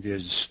 months,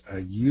 there's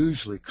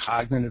usually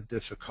cognitive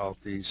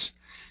difficulties,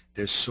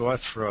 there's sore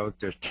throat,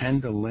 there's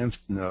tender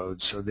lymph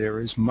nodes, so there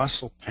is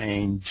muscle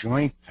pain,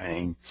 joint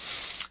pain,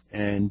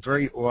 and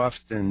very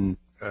often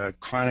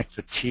chronic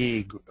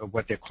fatigue,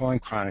 what they're calling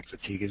chronic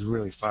fatigue, is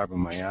really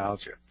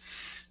fibromyalgia.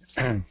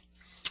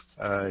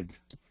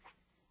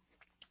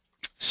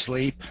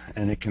 Sleep,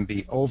 and it can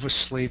be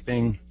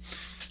oversleeping,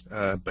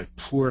 but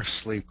poor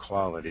sleep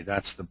quality.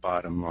 That's the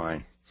bottom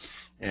line.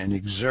 And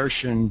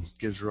exertion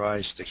gives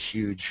rise to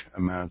huge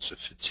amounts of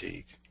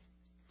fatigue.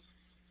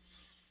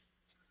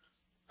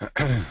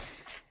 I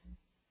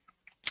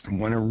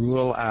want to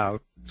rule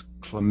out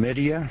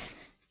chlamydia,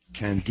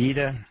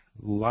 candida,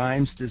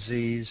 Lyme's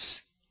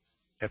disease,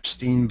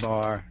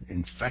 Epstein-Barr,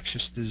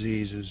 infectious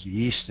diseases,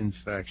 yeast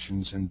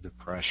infections, and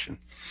depression.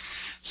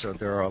 So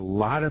there are a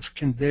lot of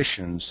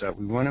conditions that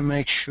we want to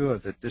make sure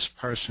that this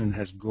person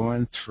has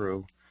gone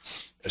through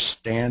a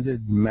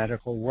standard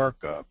medical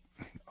workup.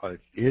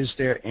 Is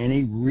there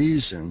any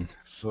reason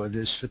for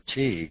this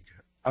fatigue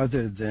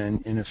other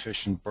than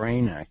inefficient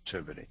brain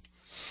activity?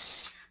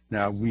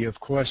 Now, we of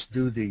course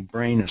do the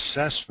brain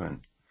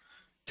assessment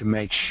to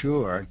make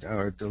sure,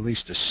 or at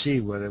least to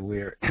see whether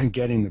we're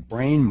getting the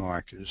brain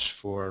markers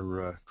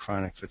for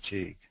chronic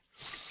fatigue.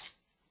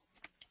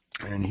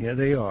 And here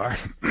they are.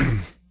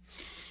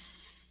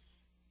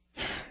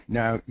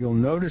 Now, you'll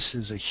notice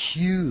there's a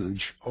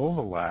huge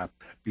overlap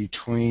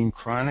between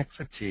chronic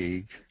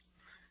fatigue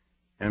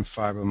and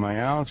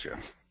fibromyalgia.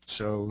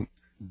 So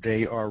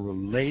they are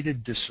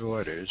related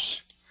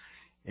disorders,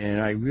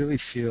 and I really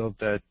feel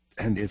that,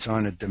 and it's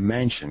on a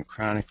dimension,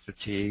 chronic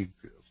fatigue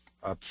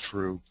up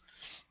through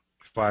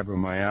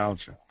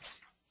fibromyalgia.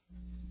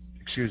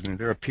 Excuse me,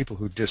 there are people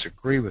who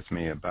disagree with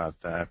me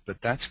about that,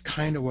 but that's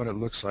kind of what it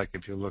looks like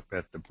if you look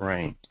at the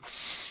brain.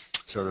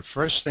 So the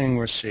first thing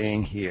we're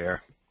seeing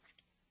here,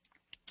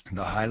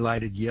 the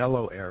highlighted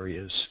yellow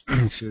areas,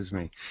 excuse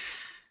me,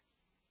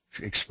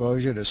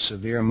 exposure to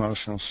severe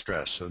emotional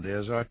stress. So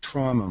there's our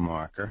trauma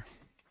marker.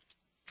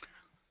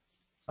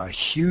 A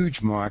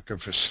huge marker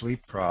for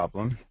sleep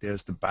problem.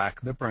 There's the back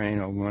of the brain,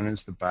 O1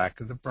 is the back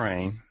of the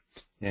brain.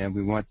 And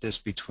we want this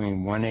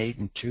between 1.8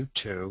 and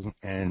 2.2,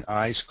 and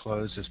eyes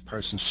closed, this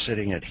person's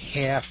sitting at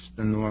half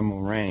the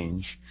normal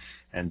range,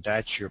 and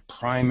that's your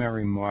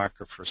primary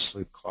marker for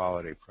sleep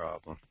quality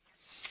problem.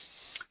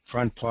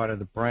 Front part of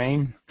the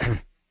brain,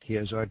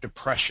 here's our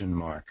depression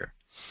marker,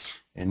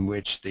 in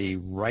which the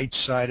right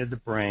side of the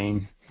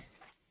brain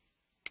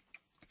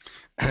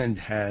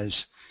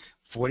has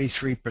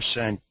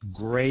 43%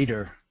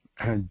 greater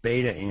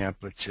beta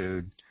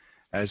amplitude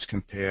as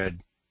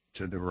compared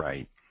to the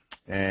right,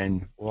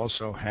 and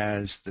also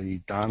has the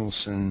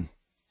Donaldson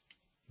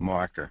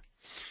marker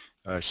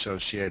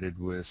associated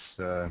with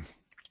the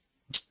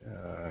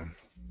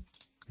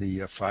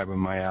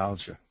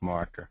fibromyalgia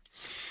marker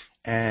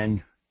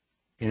and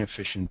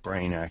inefficient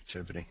brain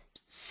activity.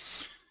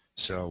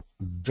 So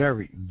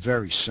very,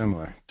 very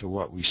similar to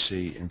what we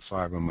see in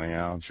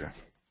fibromyalgia.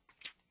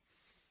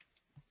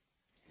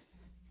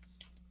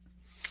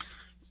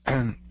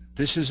 And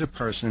this is a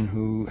person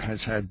who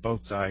has had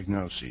both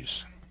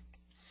diagnoses,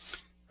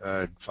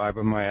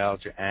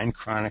 fibromyalgia and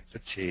chronic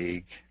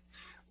fatigue,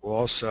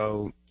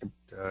 also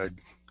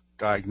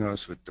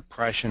diagnosed with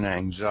depression,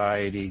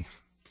 anxiety,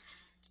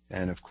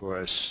 and of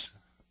course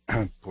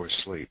poor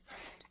sleep.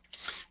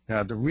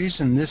 Now the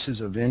reason this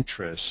is of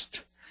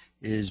interest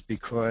is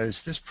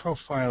because this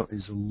profile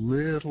is a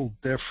little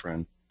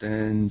different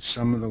than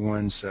some of the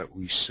ones that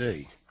we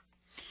see.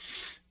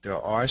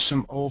 There are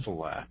some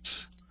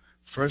overlaps.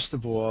 First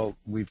of all,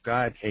 we've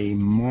got a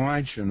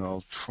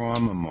marginal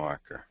trauma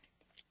marker.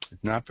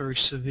 It's not very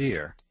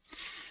severe.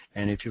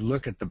 And if you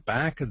look at the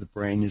back of the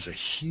brain, there's a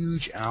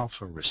huge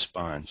alpha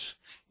response.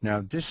 Now,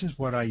 this is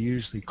what I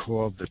usually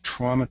call the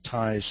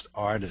traumatized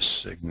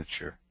artist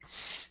signature.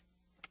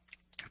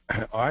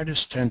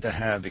 Artists tend to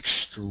have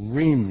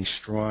extremely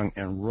strong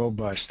and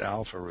robust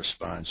alpha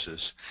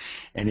responses.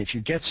 And if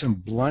you get some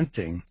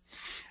blunting,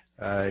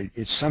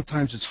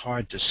 sometimes it's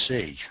hard to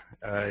see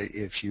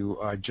if you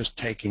are just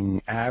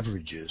taking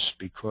averages,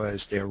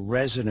 because their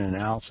resident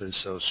alpha is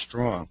so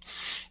strong.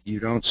 You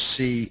don't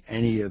see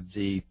any of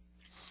the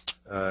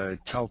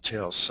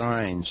telltale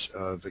signs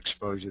of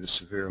exposure to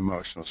severe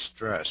emotional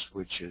stress,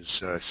 which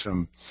is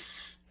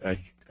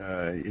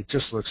it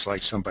just looks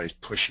like somebody's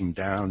pushing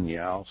down the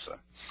alpha.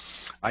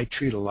 I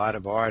treat a lot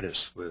of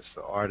artists with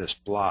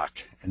artist block,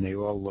 and they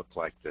all look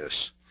like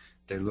this.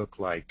 They look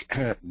like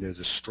there's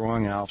a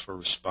strong alpha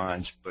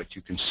response, but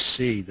you can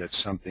see that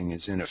something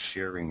is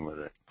interfering with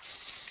it.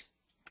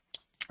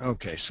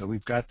 Okay, so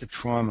we've got the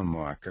trauma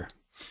marker.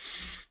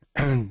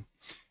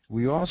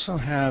 We also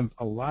have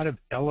a lot of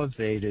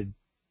elevated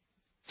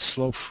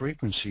slow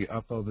frequency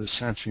up over the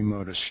sensory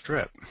motor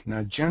strip.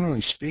 Now, generally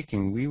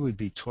speaking, we would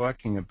be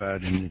talking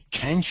about an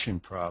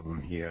attention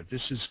problem here.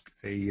 This is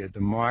the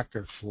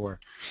marker for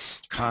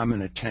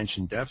common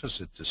attention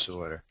deficit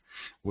disorder,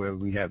 where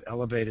we have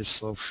elevated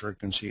slow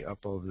frequency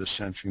up over the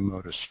sensory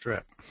motor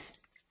strip.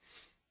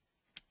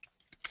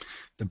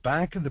 The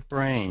back of the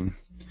brain,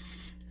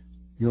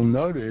 you'll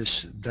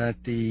notice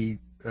that the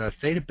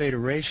theta-beta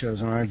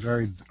ratios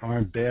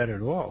aren't bad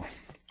at all.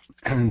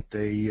 And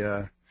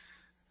they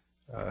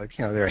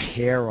they're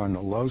hair on the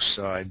low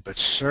side, but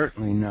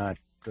certainly not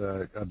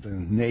of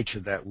the nature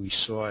that we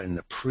saw in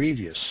the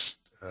previous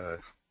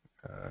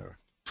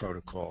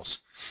protocols.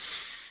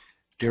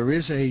 There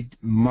is a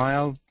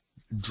mild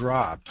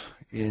drop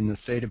in the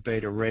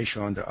theta-beta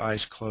ratio under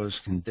eyes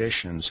closed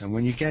conditions, and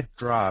when you get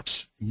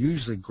drops,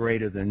 usually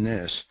greater than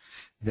this,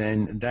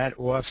 then that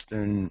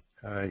often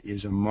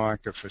is a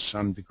marker for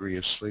some degree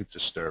of sleep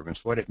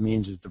disturbance. What it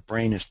means is the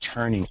brain is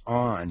turning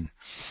on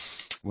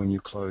when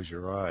you close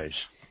your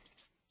eyes.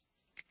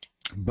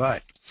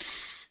 But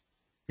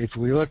if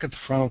we look at the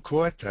frontal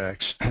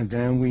cortex,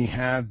 then we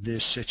have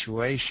this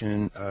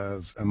situation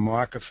of a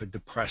marker for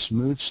depressed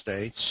mood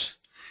states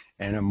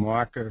and a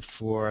marker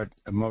for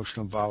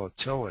emotional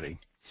volatility.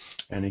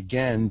 And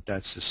again,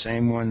 that's the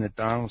same one that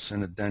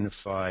Donaldson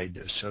identified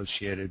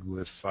associated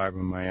with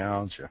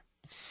fibromyalgia.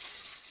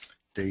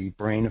 The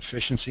brain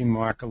efficiency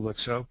marker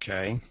looks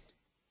okay.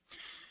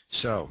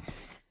 So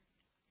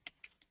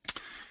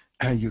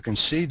you can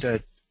see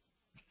that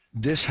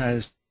this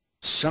has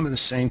some of the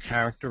same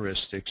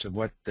characteristics of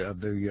what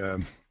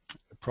the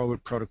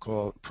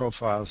protocol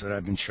profiles that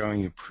I've been showing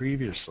you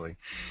previously,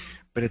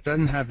 but it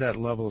doesn't have that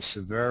level of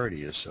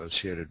severity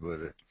associated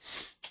with it.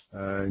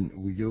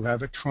 We do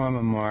have a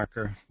trauma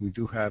marker. We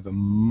do have a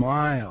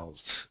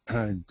mild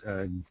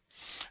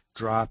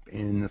drop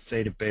in the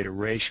theta-beta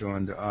ratio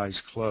under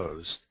eyes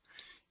closed,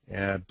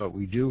 but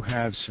we do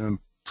have some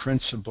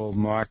principal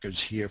markers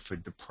here for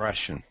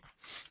depression.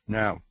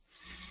 Now,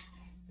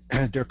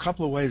 there are a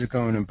couple of ways of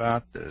going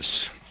about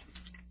this.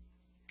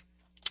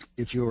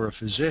 If you're a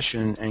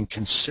physician and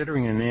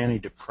considering an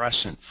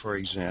antidepressant, for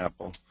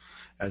example,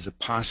 as a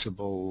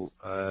possible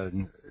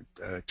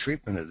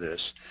treatment of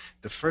this,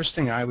 the first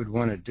thing I would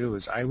want to do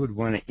is I would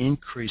want to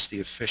increase the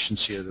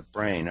efficiency of the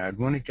brain. I'd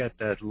want to get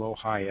that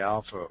low-high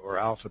alpha or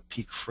alpha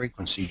peak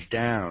frequency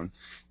down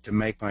to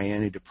make my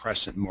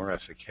antidepressant more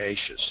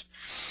efficacious.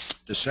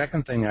 The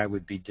second thing I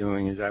would be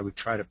doing is I would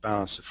try to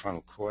balance the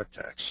frontal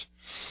cortex.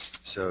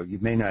 So you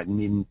may not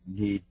need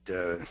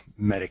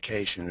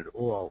medication at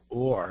all,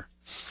 or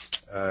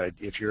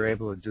if you're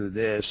able to do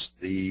this,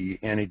 the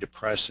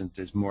antidepressant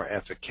is more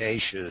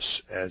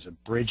efficacious as a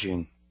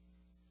bridging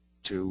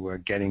to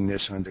getting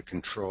this under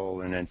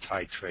control and then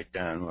titrate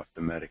down off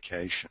the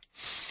medication.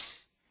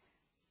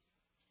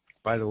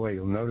 By the way,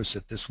 you'll notice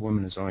that this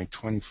woman is only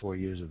 24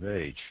 years of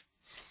age.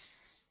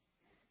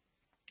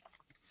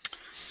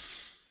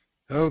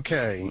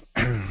 Okay,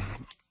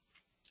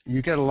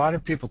 you get a lot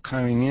of people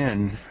coming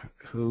in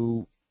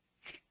who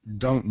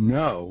don't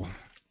know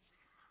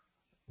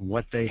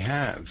what they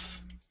have.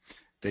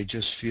 They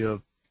just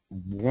feel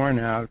worn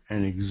out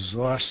and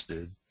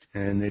exhausted,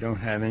 and they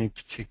don't have any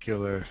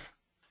particular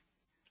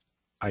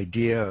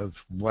idea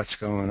of what's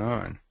going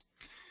on.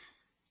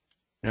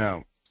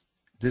 Now,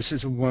 this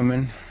is a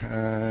woman,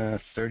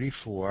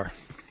 34.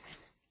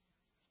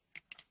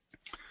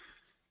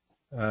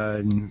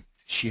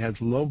 She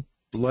has low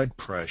blood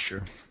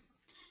pressure,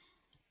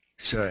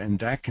 and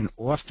that can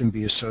often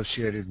be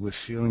associated with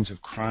feelings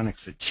of chronic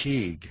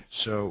fatigue.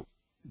 So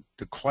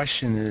the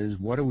question is,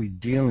 what are we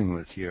dealing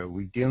with here? Are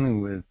we dealing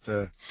with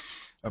a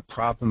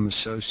problem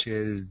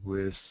associated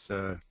with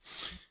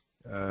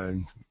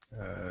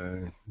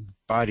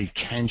body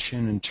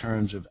tension in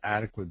terms of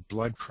adequate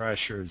blood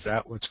pressure? Is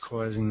that what's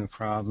causing the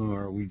problem,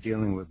 or are we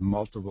dealing with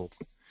multiple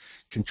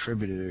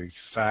contributory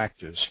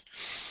factors?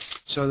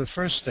 So the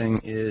first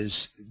thing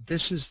is,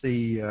 this is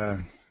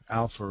the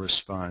alpha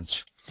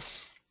response.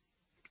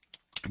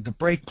 The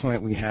break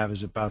point we have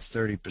is about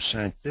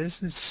 30%.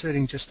 This is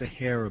sitting just a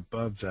hair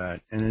above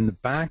that, and in the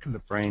back of the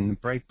brain, the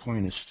break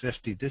point is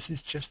 50. This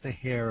is just a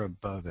hair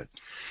above it.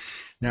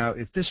 Now,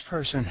 if this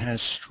person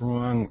has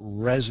strong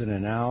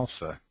resident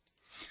alpha,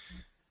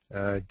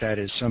 that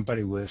is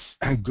somebody with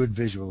good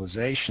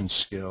visualization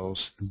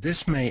skills,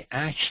 this may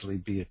actually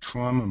be a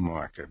trauma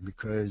marker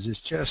because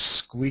it's just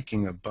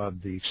squeaking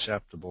above the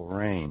acceptable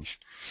range.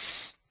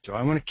 So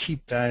I want to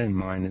keep that in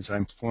mind as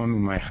I'm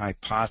forming my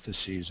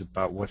hypotheses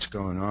about what's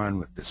going on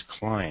with this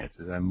client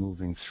as I'm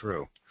moving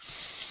through.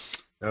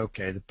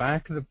 Okay, the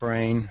back of the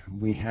brain,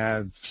 we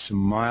have some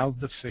mild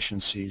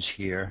deficiencies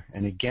here,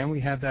 and again we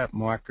have that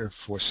marker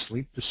for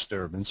sleep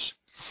disturbance,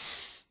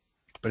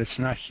 but it's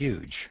not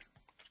huge.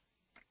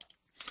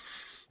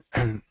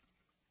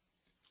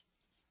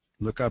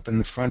 Look up in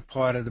the front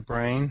part of the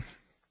brain.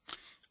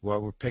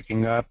 What we're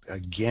picking up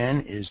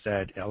again is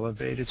that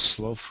elevated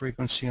slow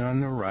frequency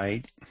on the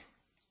right.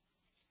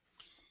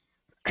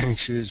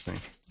 Excuse me.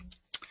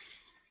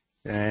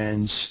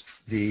 And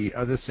the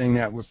other thing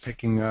that we're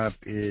picking up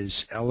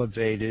is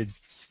elevated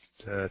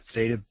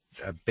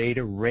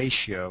theta-beta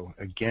ratio,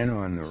 again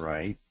on the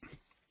right.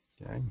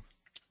 Okay.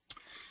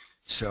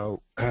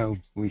 So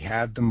we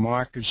have the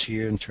markers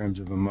here in terms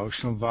of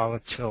emotional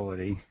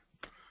volatility,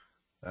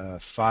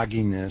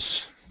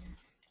 fogginess,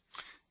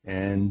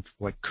 and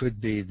what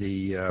could be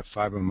the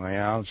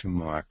fibromyalgia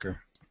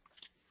marker.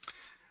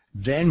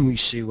 Then we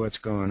see what's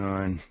going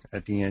on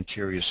at the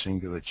anterior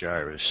cingulate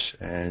gyrus,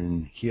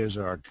 and here's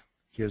our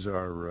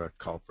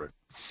culprit.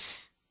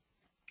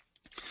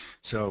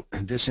 So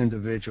this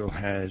individual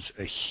has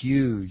a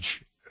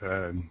huge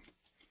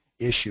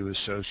issue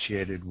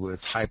associated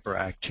with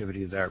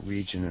hyperactivity of that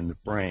region in the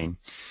brain.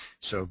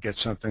 So get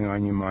something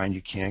on your mind,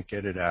 you can't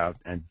get it out,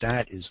 and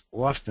that is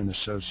often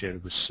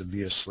associated with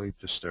severe sleep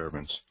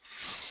disturbance.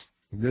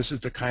 This is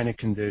the kind of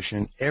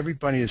condition,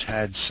 everybody has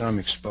had some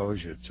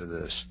exposure to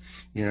this.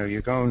 You know,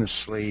 you're going to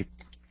sleep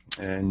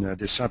and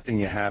there's something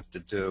you have to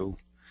do,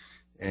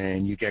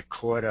 and you get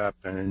caught up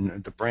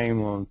and the brain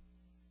won't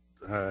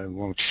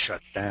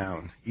shut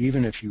down.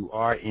 Even if you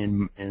are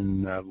in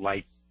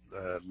light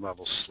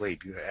level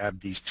sleep, you have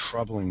these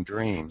troubling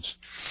dreams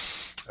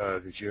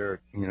that you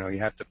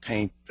have to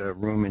paint the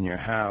room in your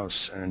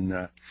house,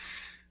 and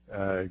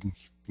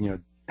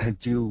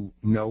do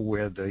know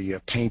where the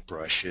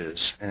paintbrush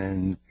is,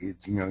 and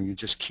you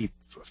just keep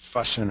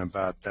fussing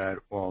about that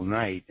all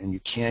night and you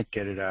can't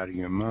get it out of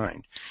your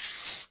mind.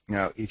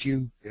 Now if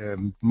you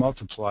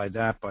multiply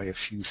that by a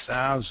few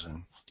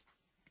thousand,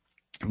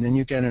 and then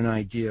you get an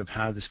idea of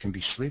how this can be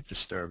sleep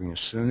disturbing. As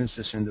soon as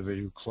this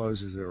individual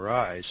closes their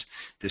eyes,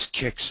 this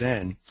kicks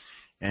in,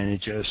 and it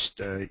just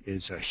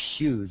is a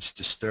huge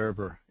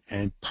disturber,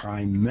 and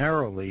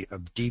primarily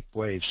of deep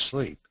wave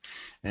sleep.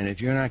 And if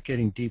you're not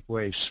getting deep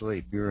wave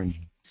sleep, you're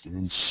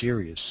in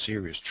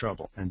serious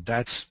trouble. And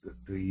that's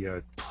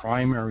the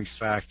primary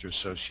factor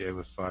associated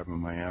with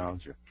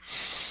fibromyalgia.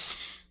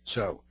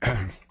 So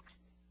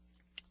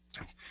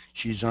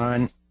she's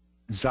on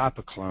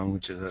Zopiclone,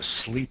 which is a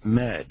sleep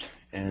med.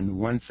 And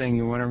one thing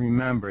you want to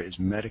remember is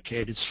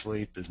medicated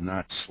sleep is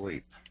not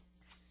sleep.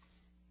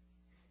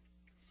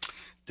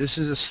 This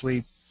is a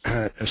sleep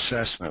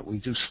assessment. We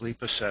do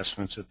sleep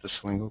assessments at the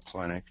Swingle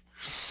Clinic.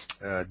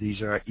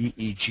 These are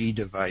EEG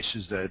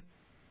devices that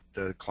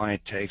the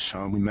client takes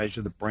home. We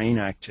measure the brain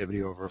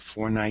activity over a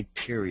 4-night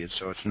period,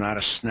 so it's not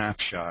a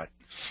snapshot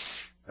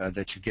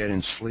that you get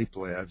in sleep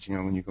labs.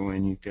 When you go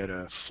in, you get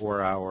a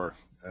 4-hour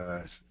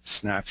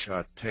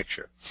snapshot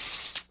picture.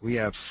 We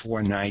have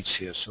 4 nights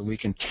here, so we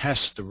can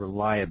test the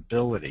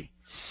reliability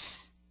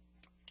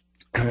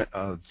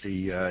of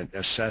the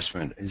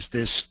assessment. Is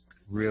this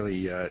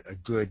really a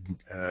good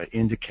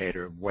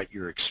indicator of what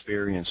you're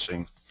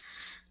experiencing.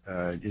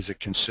 Is it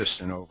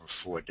consistent over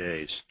 4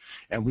 days?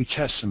 And we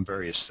test some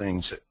various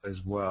things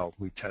as well.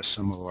 We test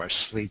some of our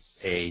sleep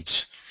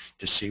aids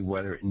to see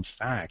whether it in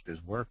fact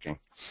is working.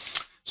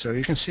 So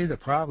you can see the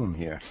problem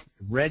here.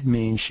 Red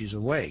means she's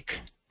awake.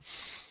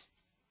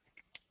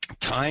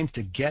 Time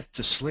to get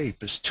to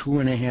sleep is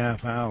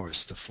 2.5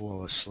 hours to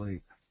fall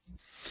asleep.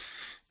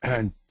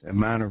 And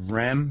amount of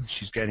REM,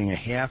 she's getting a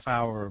half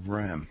hour of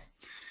REM.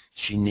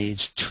 She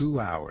needs 2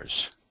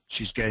 hours.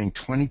 She's getting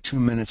 22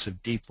 minutes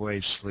of deep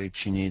wave sleep.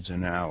 She needs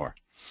an hour.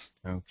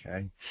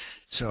 Okay,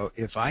 so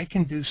if I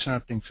can do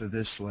something for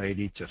this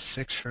lady to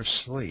fix her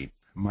sleep,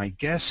 my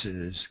guess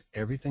is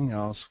everything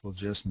else will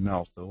just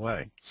melt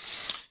away.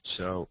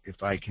 So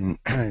if I can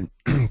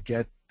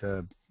get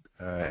the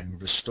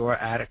and restore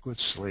adequate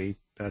sleep,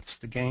 that's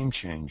the game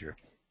changer.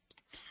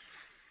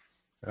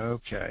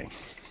 Okay,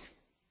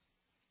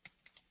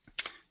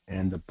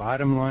 and the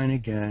bottom line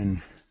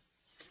again,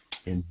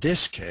 in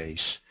this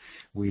case,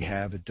 we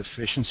have a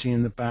deficiency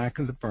in the back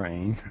of the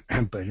brain,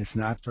 but it's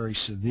not very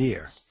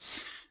severe.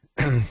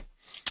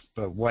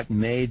 But what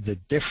made the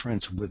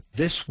difference with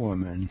this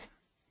woman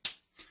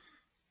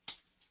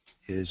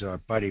is our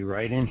buddy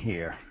right in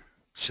here,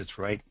 sits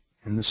right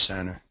in the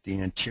center,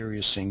 the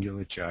anterior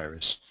cingulate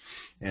gyrus.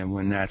 And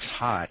when that's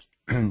hot,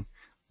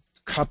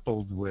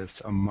 coupled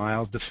with a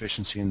mild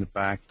deficiency in the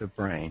back of the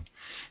brain,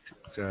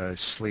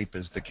 sleep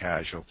is the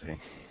casualty.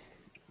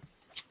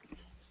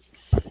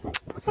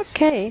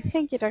 Okay,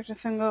 thank you, Dr.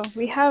 Swingle.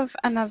 We have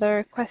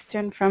another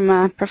question from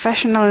a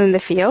professional in the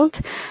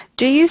field.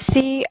 Do you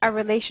see a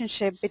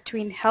relationship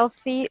between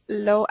healthy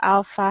low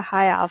alpha,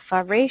 high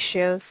alpha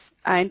ratios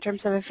in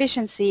terms of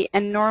efficiency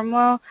and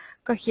normal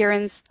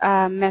coherence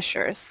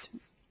measures,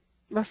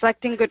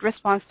 reflecting good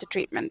response to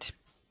treatment?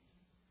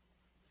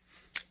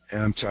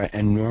 I'm sorry,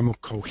 and normal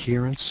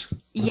coherence?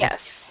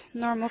 Yes,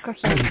 normal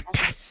coherence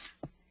measures.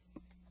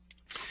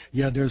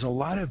 Yeah, there's a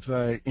lot of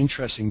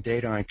interesting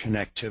data on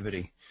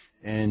connectivity.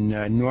 And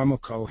normal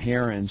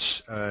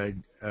coherence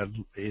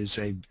is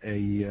a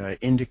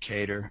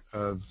indicator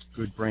of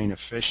good brain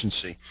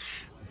efficiency.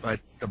 But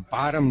the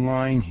bottom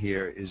line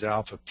here is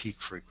alpha peak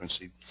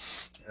frequency.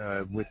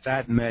 With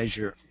that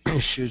measure,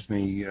 excuse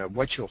me,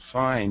 what you'll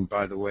find,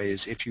 by the way,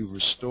 is if you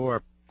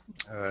restore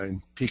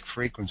peak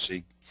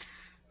frequency,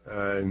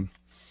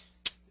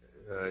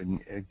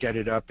 get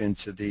it up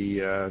into the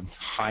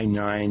high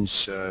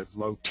 9s,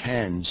 low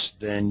 10s,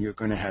 then you're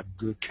going to have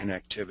good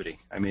connectivity.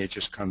 I mean, it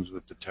just comes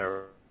with the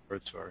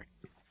territory.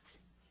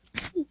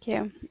 Thank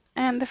you.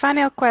 And the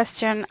final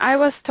question, I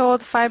was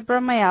told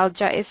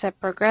fibromyalgia is a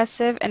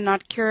progressive and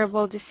not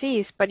curable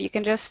disease, but you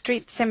can just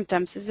treat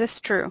symptoms. Is this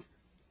true?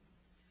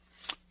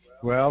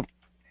 Well,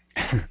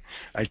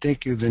 I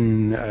think you've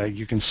been,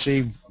 you can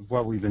see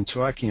what we've been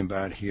talking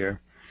about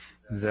here,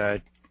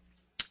 that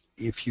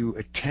if you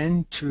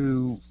attend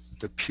to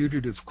the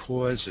putative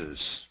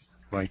causes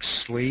like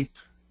sleep,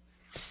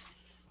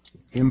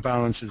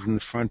 imbalances in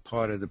the front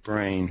part of the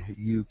brain,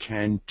 you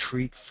can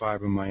treat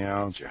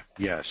fibromyalgia,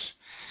 yes.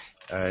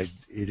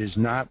 It is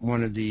not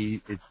one of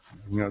the,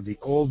 the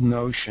old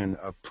notion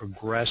of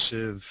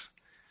progressive,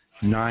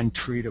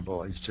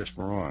 non-treatable is just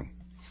wrong.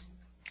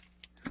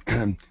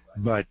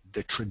 But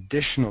the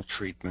traditional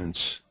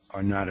treatments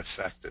are not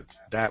effective.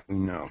 That we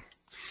know.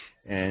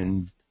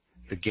 And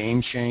the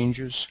game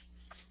changers,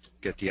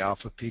 get the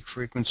alpha peak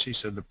frequency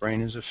so the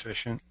brain is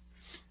efficient,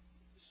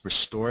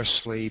 restore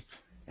sleep,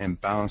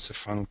 and balance the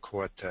frontal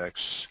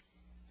cortex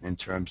in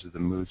terms of the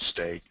mood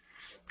state.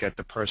 Get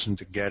the person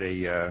to get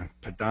a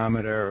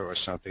pedometer or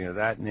something of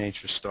that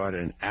nature, start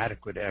an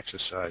adequate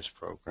exercise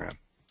program.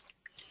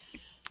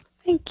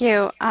 Thank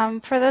you.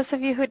 For those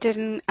of you who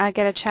didn't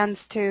get a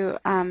chance to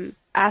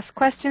ask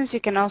questions, you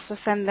can also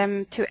send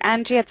them to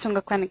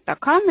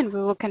Angie@swingleclinic.com, and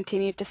we will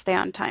continue to stay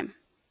on time.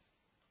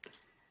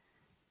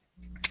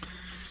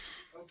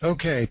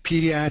 Okay,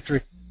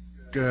 pediatric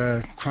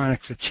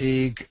chronic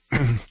fatigue,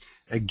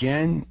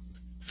 again,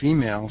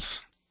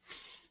 females,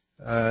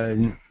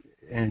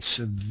 and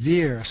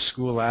severe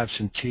school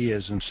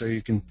absenteeism, so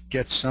you can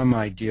get some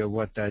idea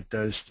what that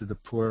does to the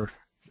poor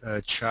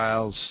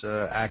child's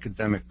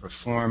academic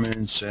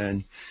performance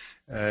and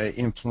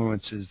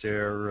influences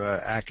their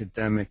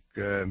academic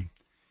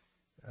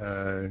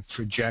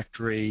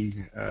trajectory,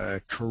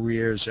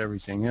 careers,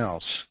 everything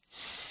else.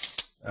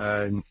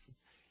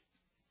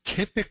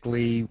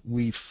 Typically,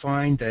 we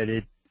find that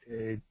it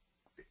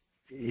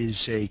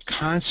is a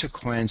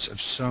consequence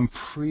of some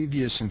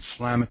previous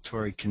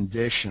inflammatory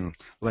condition,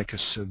 like a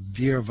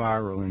severe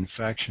viral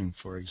infection,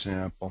 for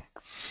example.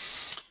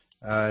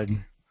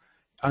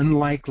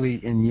 Unlikely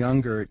in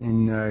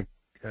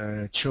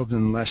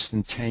children less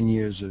than 10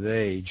 years of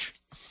age.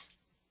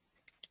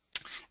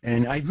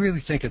 And I really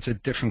think it's a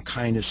different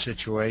kind of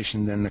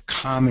situation than the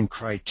common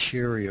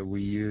criteria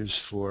we use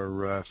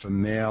for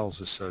males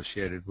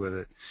associated with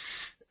it.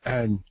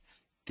 And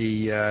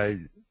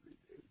the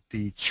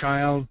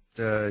child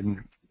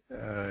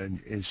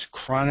is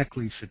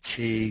chronically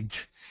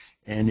fatigued,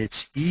 and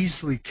it's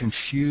easily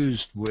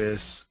confused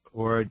with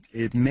or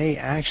it may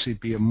actually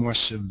be a more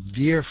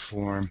severe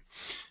form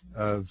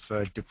of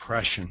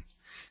depression,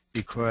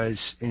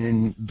 because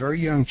in very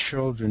young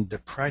children,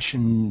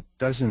 depression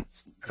doesn't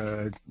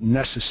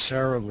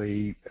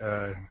necessarily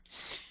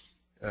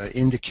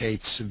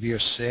indicate severe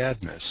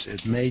sadness.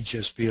 It may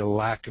just be a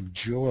lack of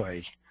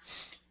joy,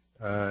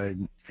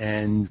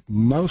 and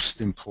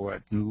most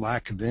important,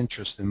 lack of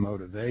interest and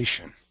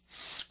motivation.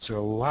 So a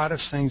lot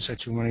of things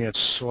that you want to get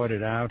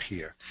sorted out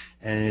here,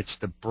 and it's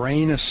the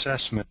brain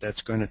assessment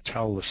that's going to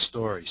tell the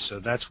story.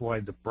 So that's why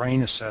the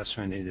brain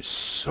assessment is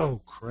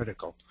so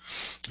critical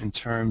in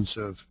terms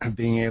of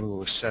being able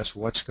to assess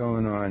what's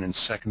going on and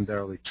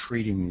secondarily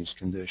treating these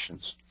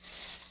conditions.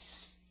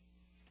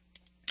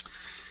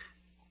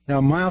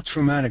 Now, mild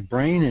traumatic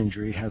brain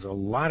injury has a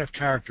lot of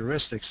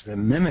characteristics that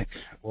mimic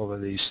all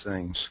of these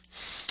things.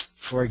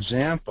 For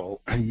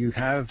example, you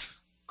have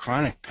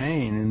chronic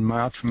pain in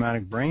mild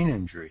traumatic brain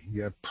injury.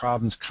 You have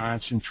problems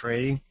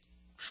concentrating,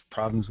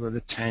 problems with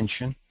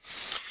attention.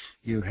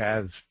 You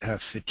have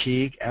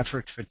fatigue,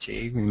 effort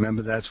fatigue.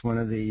 Remember, that's one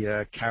of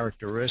the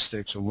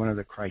characteristics or one of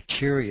the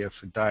criteria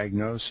for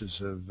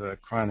diagnosis of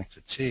chronic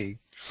fatigue.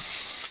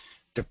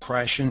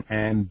 Depression,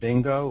 and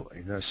bingo,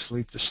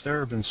 sleep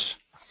disturbance.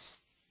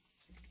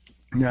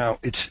 Now,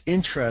 it's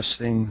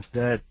interesting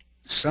that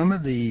some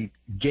of the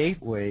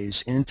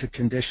gateways into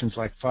conditions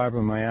like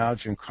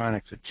fibromyalgia and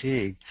chronic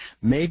fatigue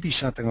may be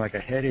something like a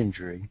head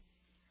injury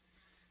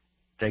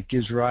that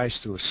gives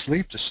rise to a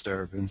sleep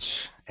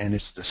disturbance, and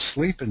it's the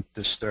sleep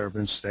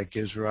disturbance that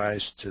gives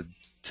rise to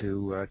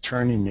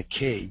turning the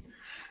key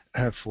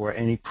for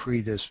any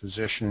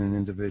predisposition an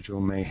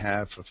individual may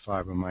have for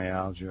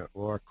fibromyalgia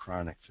or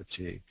chronic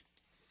fatigue.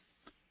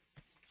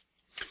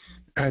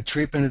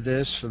 Treatment of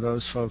this, for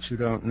those folks who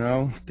don't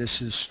know,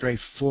 this is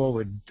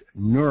straightforward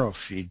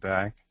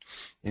neurofeedback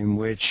in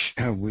which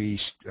we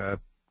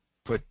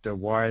put the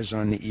wires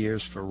on the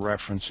ears for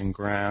reference and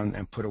ground,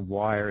 and put a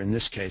wire, in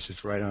this case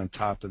it's right on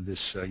top of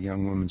this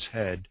young woman's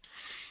head,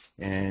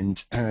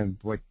 and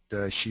what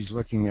she's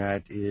looking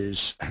at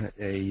is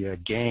a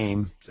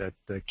game that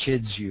the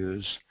kids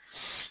use.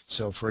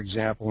 So for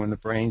example, when the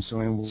brain's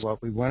doing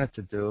what we want it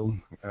to do,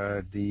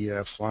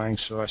 the flying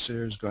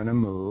saucer is going to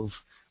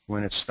move.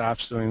 When it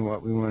stops doing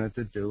what we want it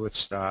to do, it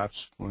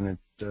stops. When it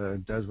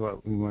does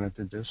what we want it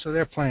to do. So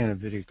they're playing a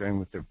video game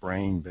with their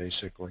brain,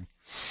 basically.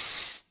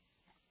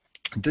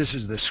 This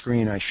is the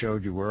screen I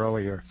showed you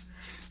earlier.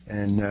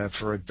 And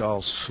for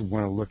adults who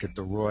want to look at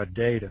the raw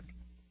data,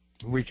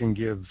 we can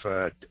give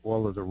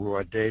all of the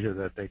raw data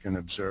that they can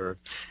observe.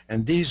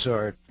 And these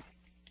are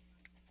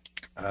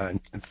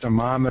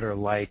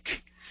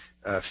thermometer-like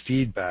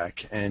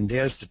feedback. And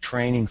there's the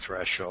training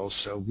threshold.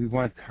 So we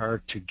want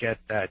her to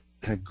get that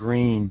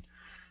green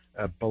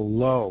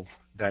below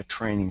that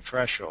training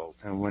threshold,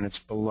 and when it's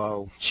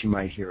below, she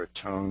might hear a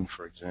tone,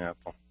 for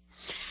example.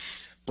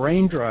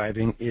 Brain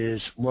driving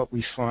is what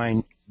we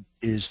find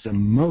is the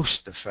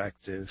most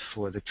effective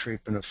for the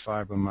treatment of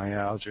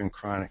fibromyalgia and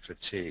chronic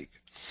fatigue.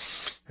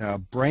 Now,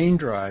 brain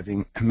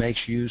driving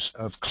makes use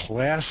of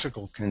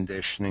classical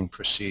conditioning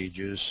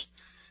procedures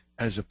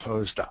as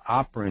opposed to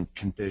operant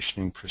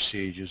conditioning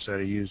procedures that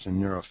are used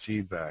in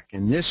neurofeedback.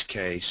 In this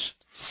case,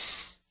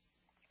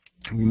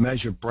 we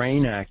measure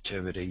brain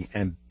activity,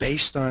 and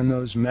based on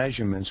those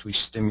measurements, we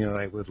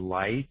stimulate with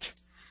light.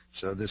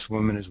 So this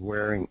woman is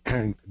wearing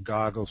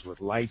goggles with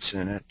lights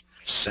in it.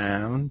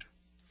 Sound,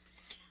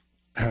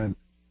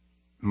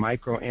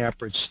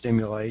 microamperage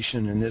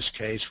stimulation. In this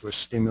case, we're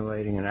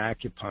stimulating an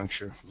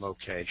acupuncture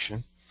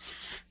location.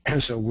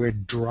 And so we're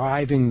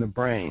driving the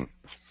brain.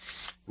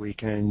 We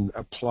can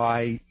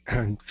apply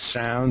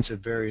sounds at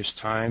various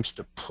times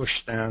to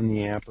push down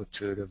the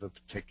amplitude of a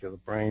particular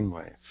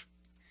brainwave.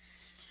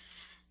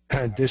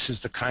 This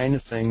is the kind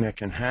of thing that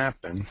can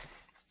happen.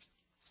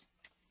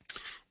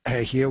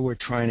 Here we're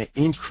trying to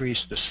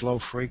increase the slow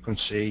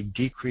frequency,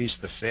 decrease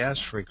the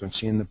fast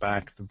frequency in the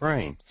back of the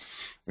brain.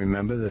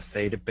 Remember the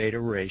theta-beta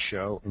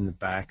ratio in the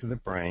back of the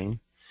brain.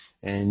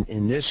 And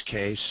in this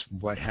case,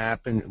 what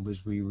happened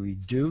was we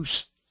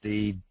reduced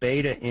the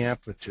beta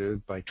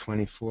amplitude by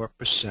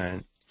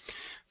 24%.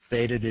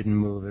 Theta didn't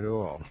move at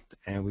all.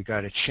 And we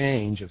got a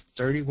change of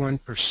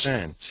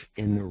 31%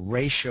 in the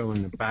ratio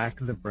in the back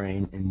of the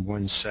brain in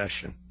one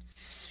session.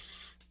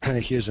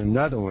 Here's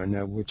another one,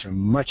 which a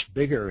much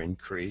bigger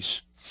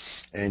increase.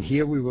 And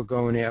here we were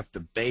going after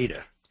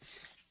beta.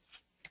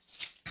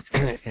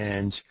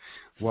 And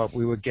what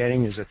we were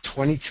getting is a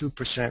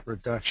 22%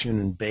 reduction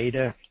in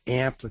beta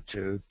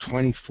amplitude,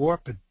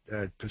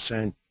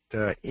 24%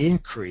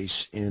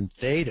 increase in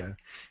theta,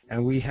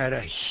 and we had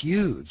a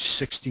huge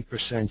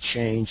 60%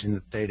 change in the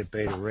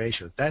theta-beta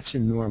ratio. That's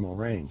in normal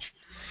range.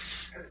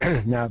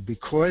 Now,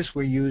 because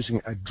we're using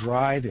a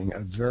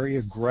very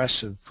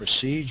aggressive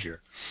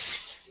procedure,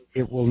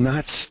 it will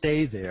not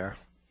stay there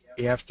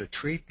after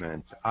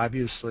treatment.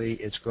 Obviously,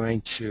 it's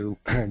going to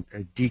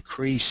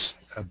decrease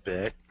a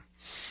bit,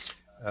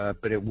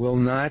 but it will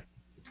not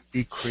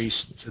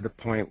decrease to the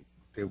point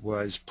it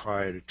was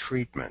prior to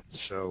treatment.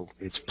 So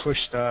it's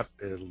pushed up,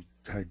 it'll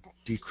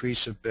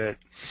decrease a bit,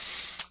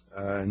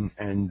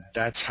 and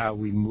that's how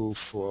we move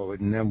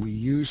forward. And then we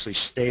usually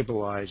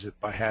stabilize it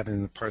by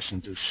having the person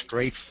do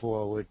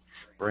straightforward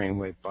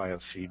brainwave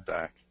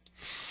biofeedback.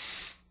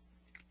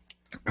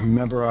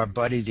 Remember our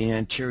buddy, the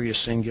anterior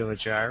cingulate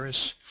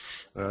gyrus?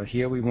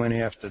 Here we went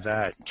after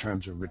that in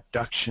terms of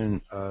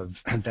reduction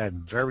of that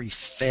very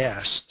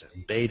fast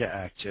beta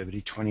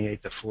activity,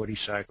 28 to 40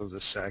 cycles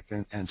a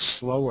second, and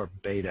slower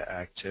beta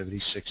activity,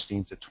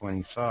 16 to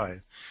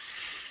 25.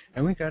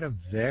 And we got a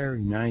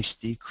very nice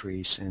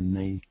decrease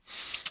in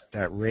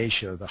that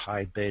ratio, the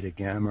high beta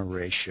gamma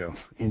ratio,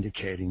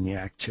 indicating the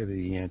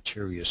activity of the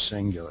anterior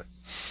cingulate.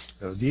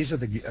 So these are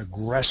the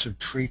aggressive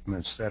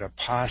treatments that are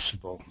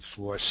possible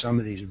for some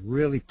of these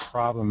really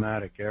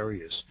problematic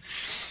areas.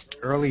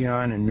 Early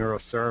on in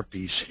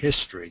neurotherapy's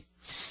history,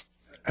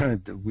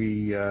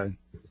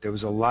 there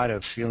was a lot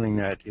of feeling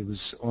that it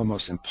was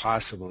almost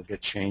impossible to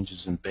get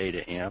changes in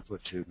beta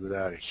amplitude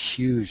without a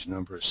huge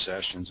number of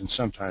sessions, and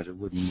sometimes it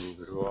wouldn't move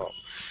at all.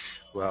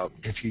 Well,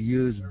 if you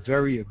use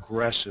very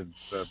aggressive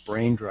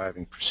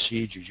brain-driving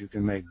procedures, you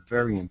can make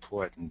very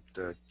important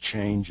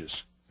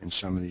changes in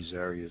some of these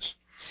areas.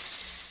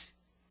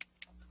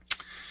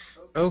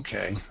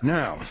 Okay,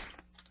 now,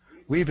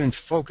 we've been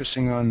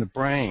focusing on the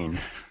brain.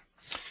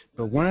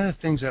 But one of the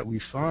things that we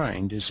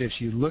find is if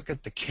you look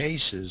at the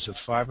cases of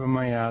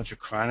fibromyalgia,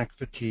 chronic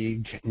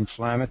fatigue,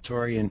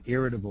 inflammatory and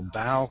irritable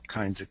bowel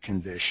kinds of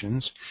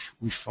conditions,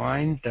 we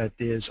find that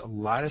there's a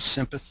lot of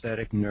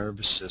sympathetic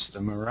nervous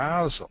system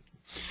arousal.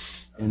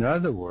 In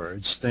other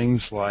words,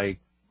 things like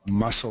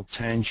muscle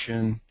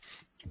tension,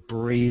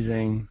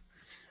 breathing,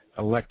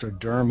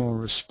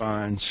 electrodermal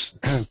response,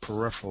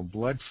 peripheral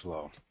blood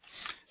flow.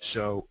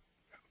 So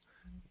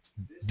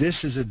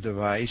this is a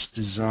device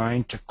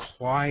designed to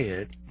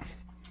quiet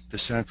the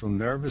central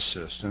nervous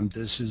system.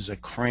 This is a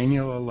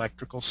cranial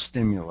electrical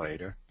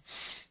stimulator.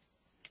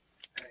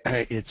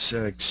 It's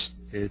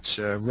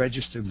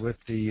registered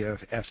with the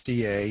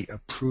FDA,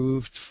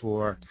 approved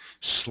for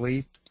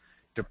sleep,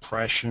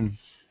 depression,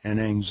 and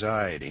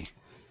anxiety.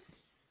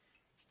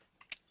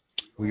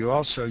 We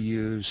also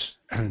use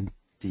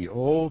the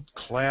old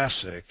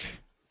classic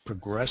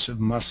progressive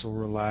muscle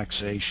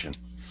relaxation.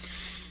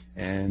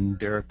 And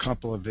there are a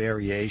couple of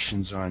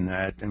variations on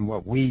that, and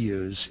what we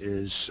use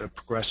is a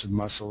progressive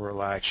muscle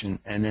relaxation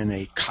and then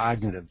a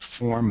cognitive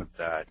form of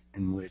that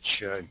in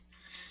which you're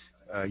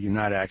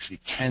not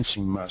actually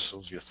tensing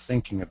muscles, you're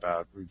thinking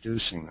about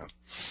reducing them.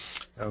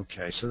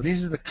 Okay, so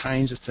these are the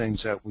kinds of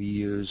things that we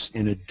use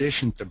in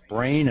addition to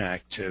brain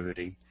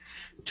activity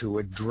to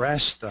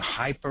address the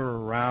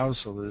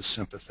hyperarousal of the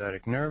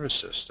sympathetic nervous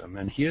system.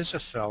 And here's a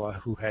fella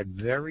who had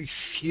very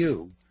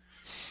few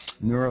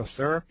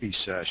neurotherapy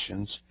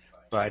sessions,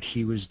 but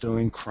he was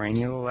doing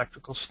cranial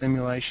electrical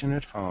stimulation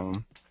at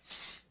home.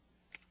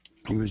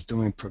 He was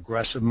doing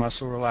progressive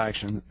muscle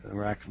relaxation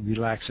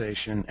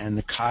and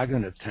the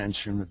cognitive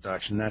tension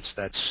reduction. That's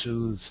that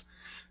soothe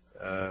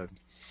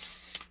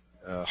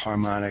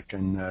harmonic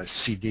and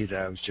CD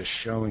that I was just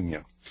showing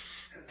you.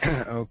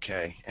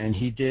 Okay, and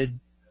he did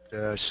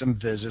some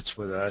visits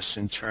with us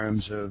in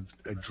terms of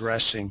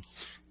addressing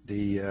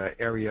the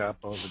area up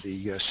over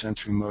the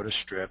sensory motor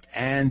strip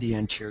and the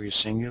anterior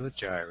cingulate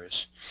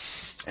gyrus.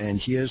 And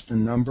here's the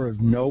number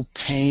of no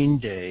pain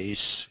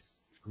days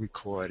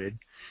recorded.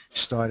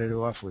 Started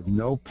off with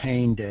no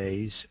pain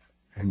days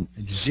and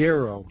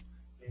 0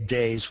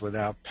 days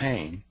without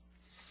pain.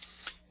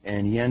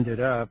 And he ended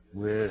up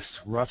with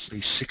roughly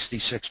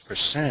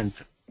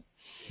 66%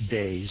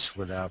 days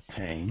without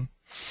pain.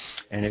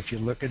 And if you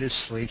look at his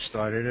sleep,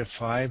 started at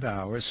 5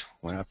 hours,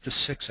 went up to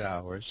 6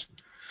 hours.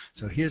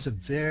 So here's a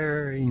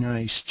very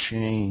nice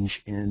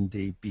change in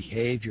the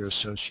behavior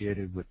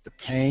associated with the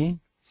pain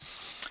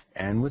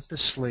and with the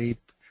sleep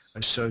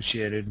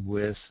associated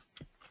with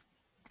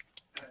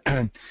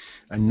a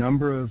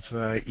number of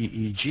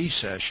EEG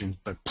sessions,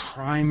 but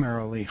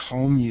primarily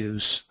home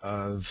use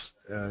of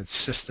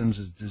systems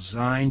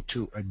designed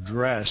to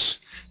address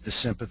the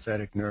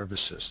sympathetic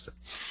nervous system.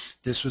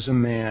 This was a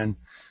man,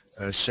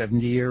 a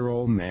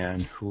 70-year-old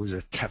man, who was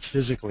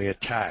physically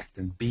attacked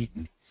and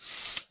beaten.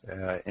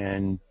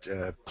 And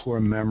poor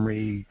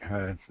memory,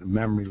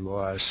 memory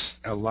loss,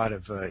 a lot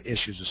of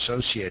issues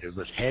associated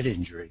with head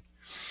injury,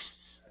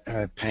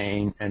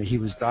 pain, and he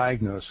was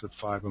diagnosed with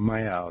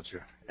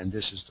fibromyalgia, and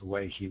this is the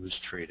way he was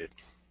treated.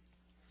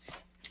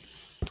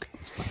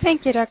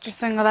 Thank you, Dr.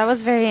 Swingle. That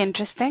was very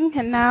interesting.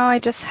 And now I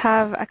just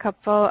have a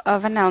couple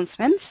of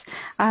announcements.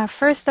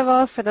 First of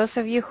all, for those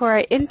of you who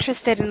are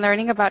interested in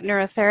learning about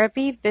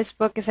neurotherapy, this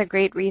book is a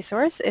great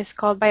resource. It's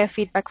called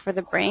Biofeedback for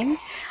the Brain.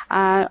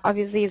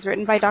 Obviously, it's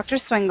written by Dr.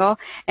 Swingle,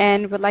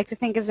 and would like to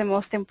think is the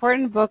most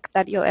important book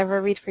that you'll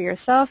ever read for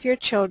yourself, your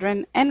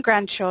children, and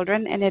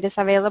grandchildren, and it is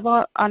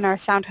available on our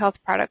Sound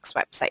Health Products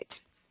website.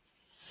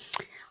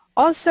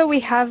 Also,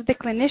 we have the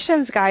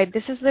Clinician's Guide.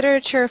 This is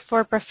literature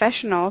for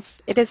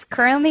professionals. It is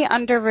currently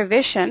under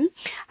revision.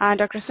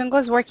 Dr. Swingle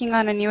is working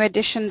on a new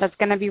edition that's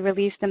going to be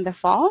released in the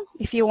fall.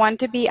 If you want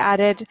to be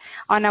added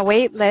on a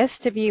wait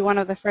list to be one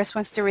of the first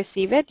ones to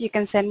receive it, you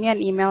can send me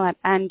an email at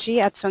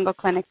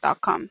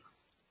angie@swingleclinic.com.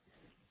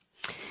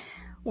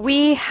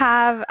 We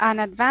have an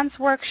advanced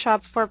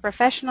workshop for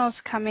professionals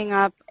coming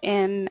up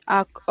in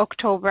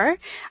October.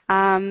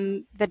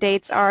 The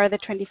dates are the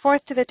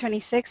 24th to the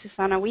 26th. It's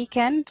on a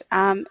weekend.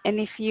 And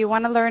if you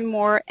want to learn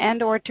more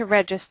and or to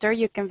register,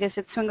 you can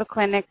visit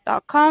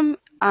swingleclinic.com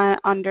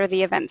under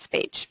the events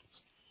page.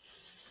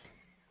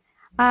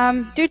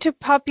 Due to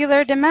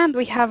popular demand,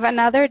 we have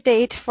another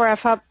date for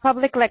a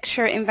public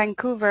lecture in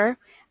Vancouver,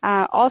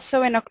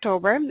 also in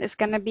October. It's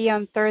going to be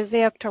on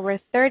Thursday, October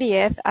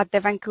 30th at the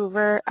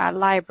Vancouver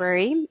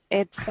Library.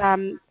 It's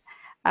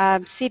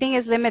seating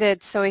is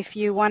limited, so if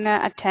you want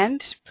to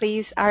attend,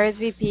 please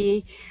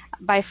RSVP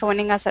by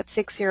phoning us at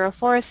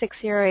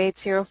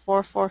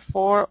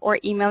 604-608-0444 or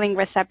emailing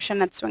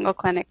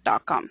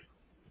reception@swingleclinic.com.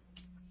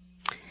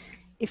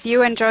 If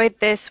you enjoyed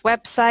this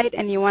website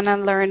and you want to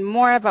learn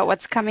more about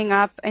what's coming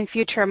up in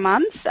future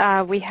months,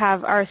 we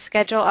have our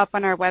schedule up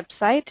on our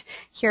website.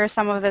 Here are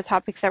some of the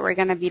topics that we're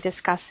going to be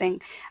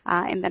discussing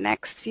in the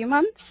next few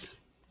months.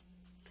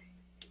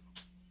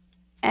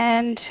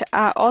 And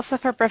also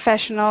for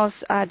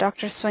professionals,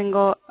 Dr.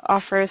 Swingle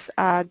offers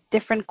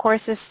different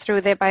courses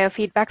through the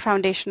Biofeedback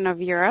Foundation of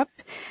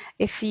Europe.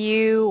 If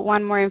you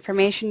want more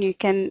information, you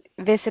can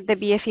visit the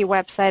BFE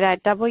website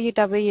at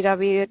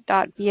www.bfe.org,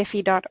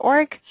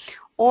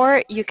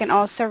 or you can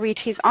also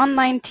reach his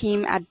online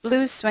team at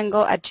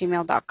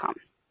blueswingle@gmail.com.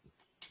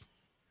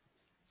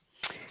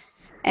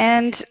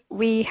 And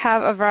we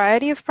have a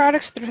variety of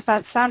products through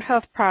Sound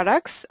Health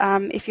Products.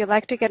 If you'd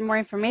like to get more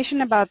information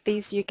about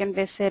these, you can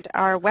visit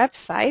our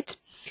website.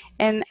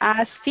 And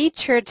as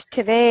featured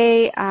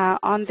today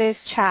on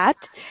this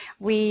chat,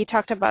 we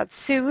talked about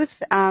Soothe,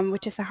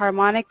 which is a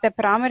harmonic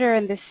deperometer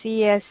in the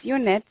CES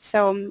unit.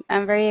 So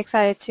I'm very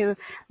excited to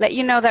let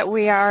you know that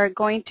we are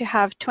going to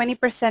have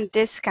 20%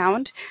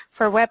 discount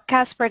for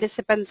webcast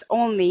participants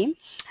only.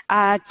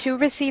 To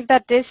receive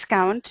that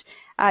discount,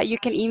 you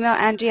can email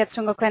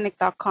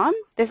Angie@swingleclinic.com.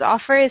 This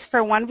offer is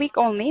for 1 week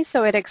only,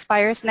 so it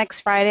expires next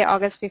Friday,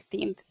 August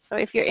 15th. So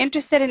if you're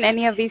interested in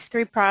any of these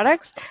 3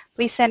 products,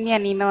 please send me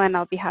an email and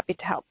I'll be happy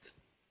to help.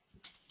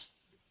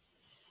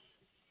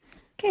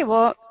 Okay,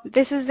 well,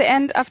 this is the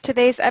end of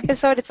today's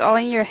episode. It's all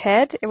in your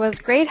head. It was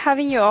great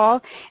having you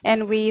all,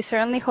 and we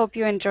certainly hope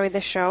you enjoyed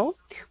the show.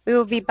 We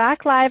will be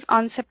back live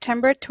on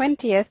September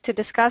 20th to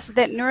discuss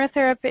the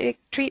neurotherapeutic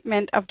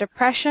treatment of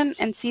depression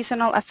and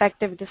seasonal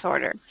affective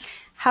disorder.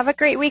 Have a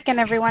great weekend,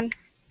 everyone.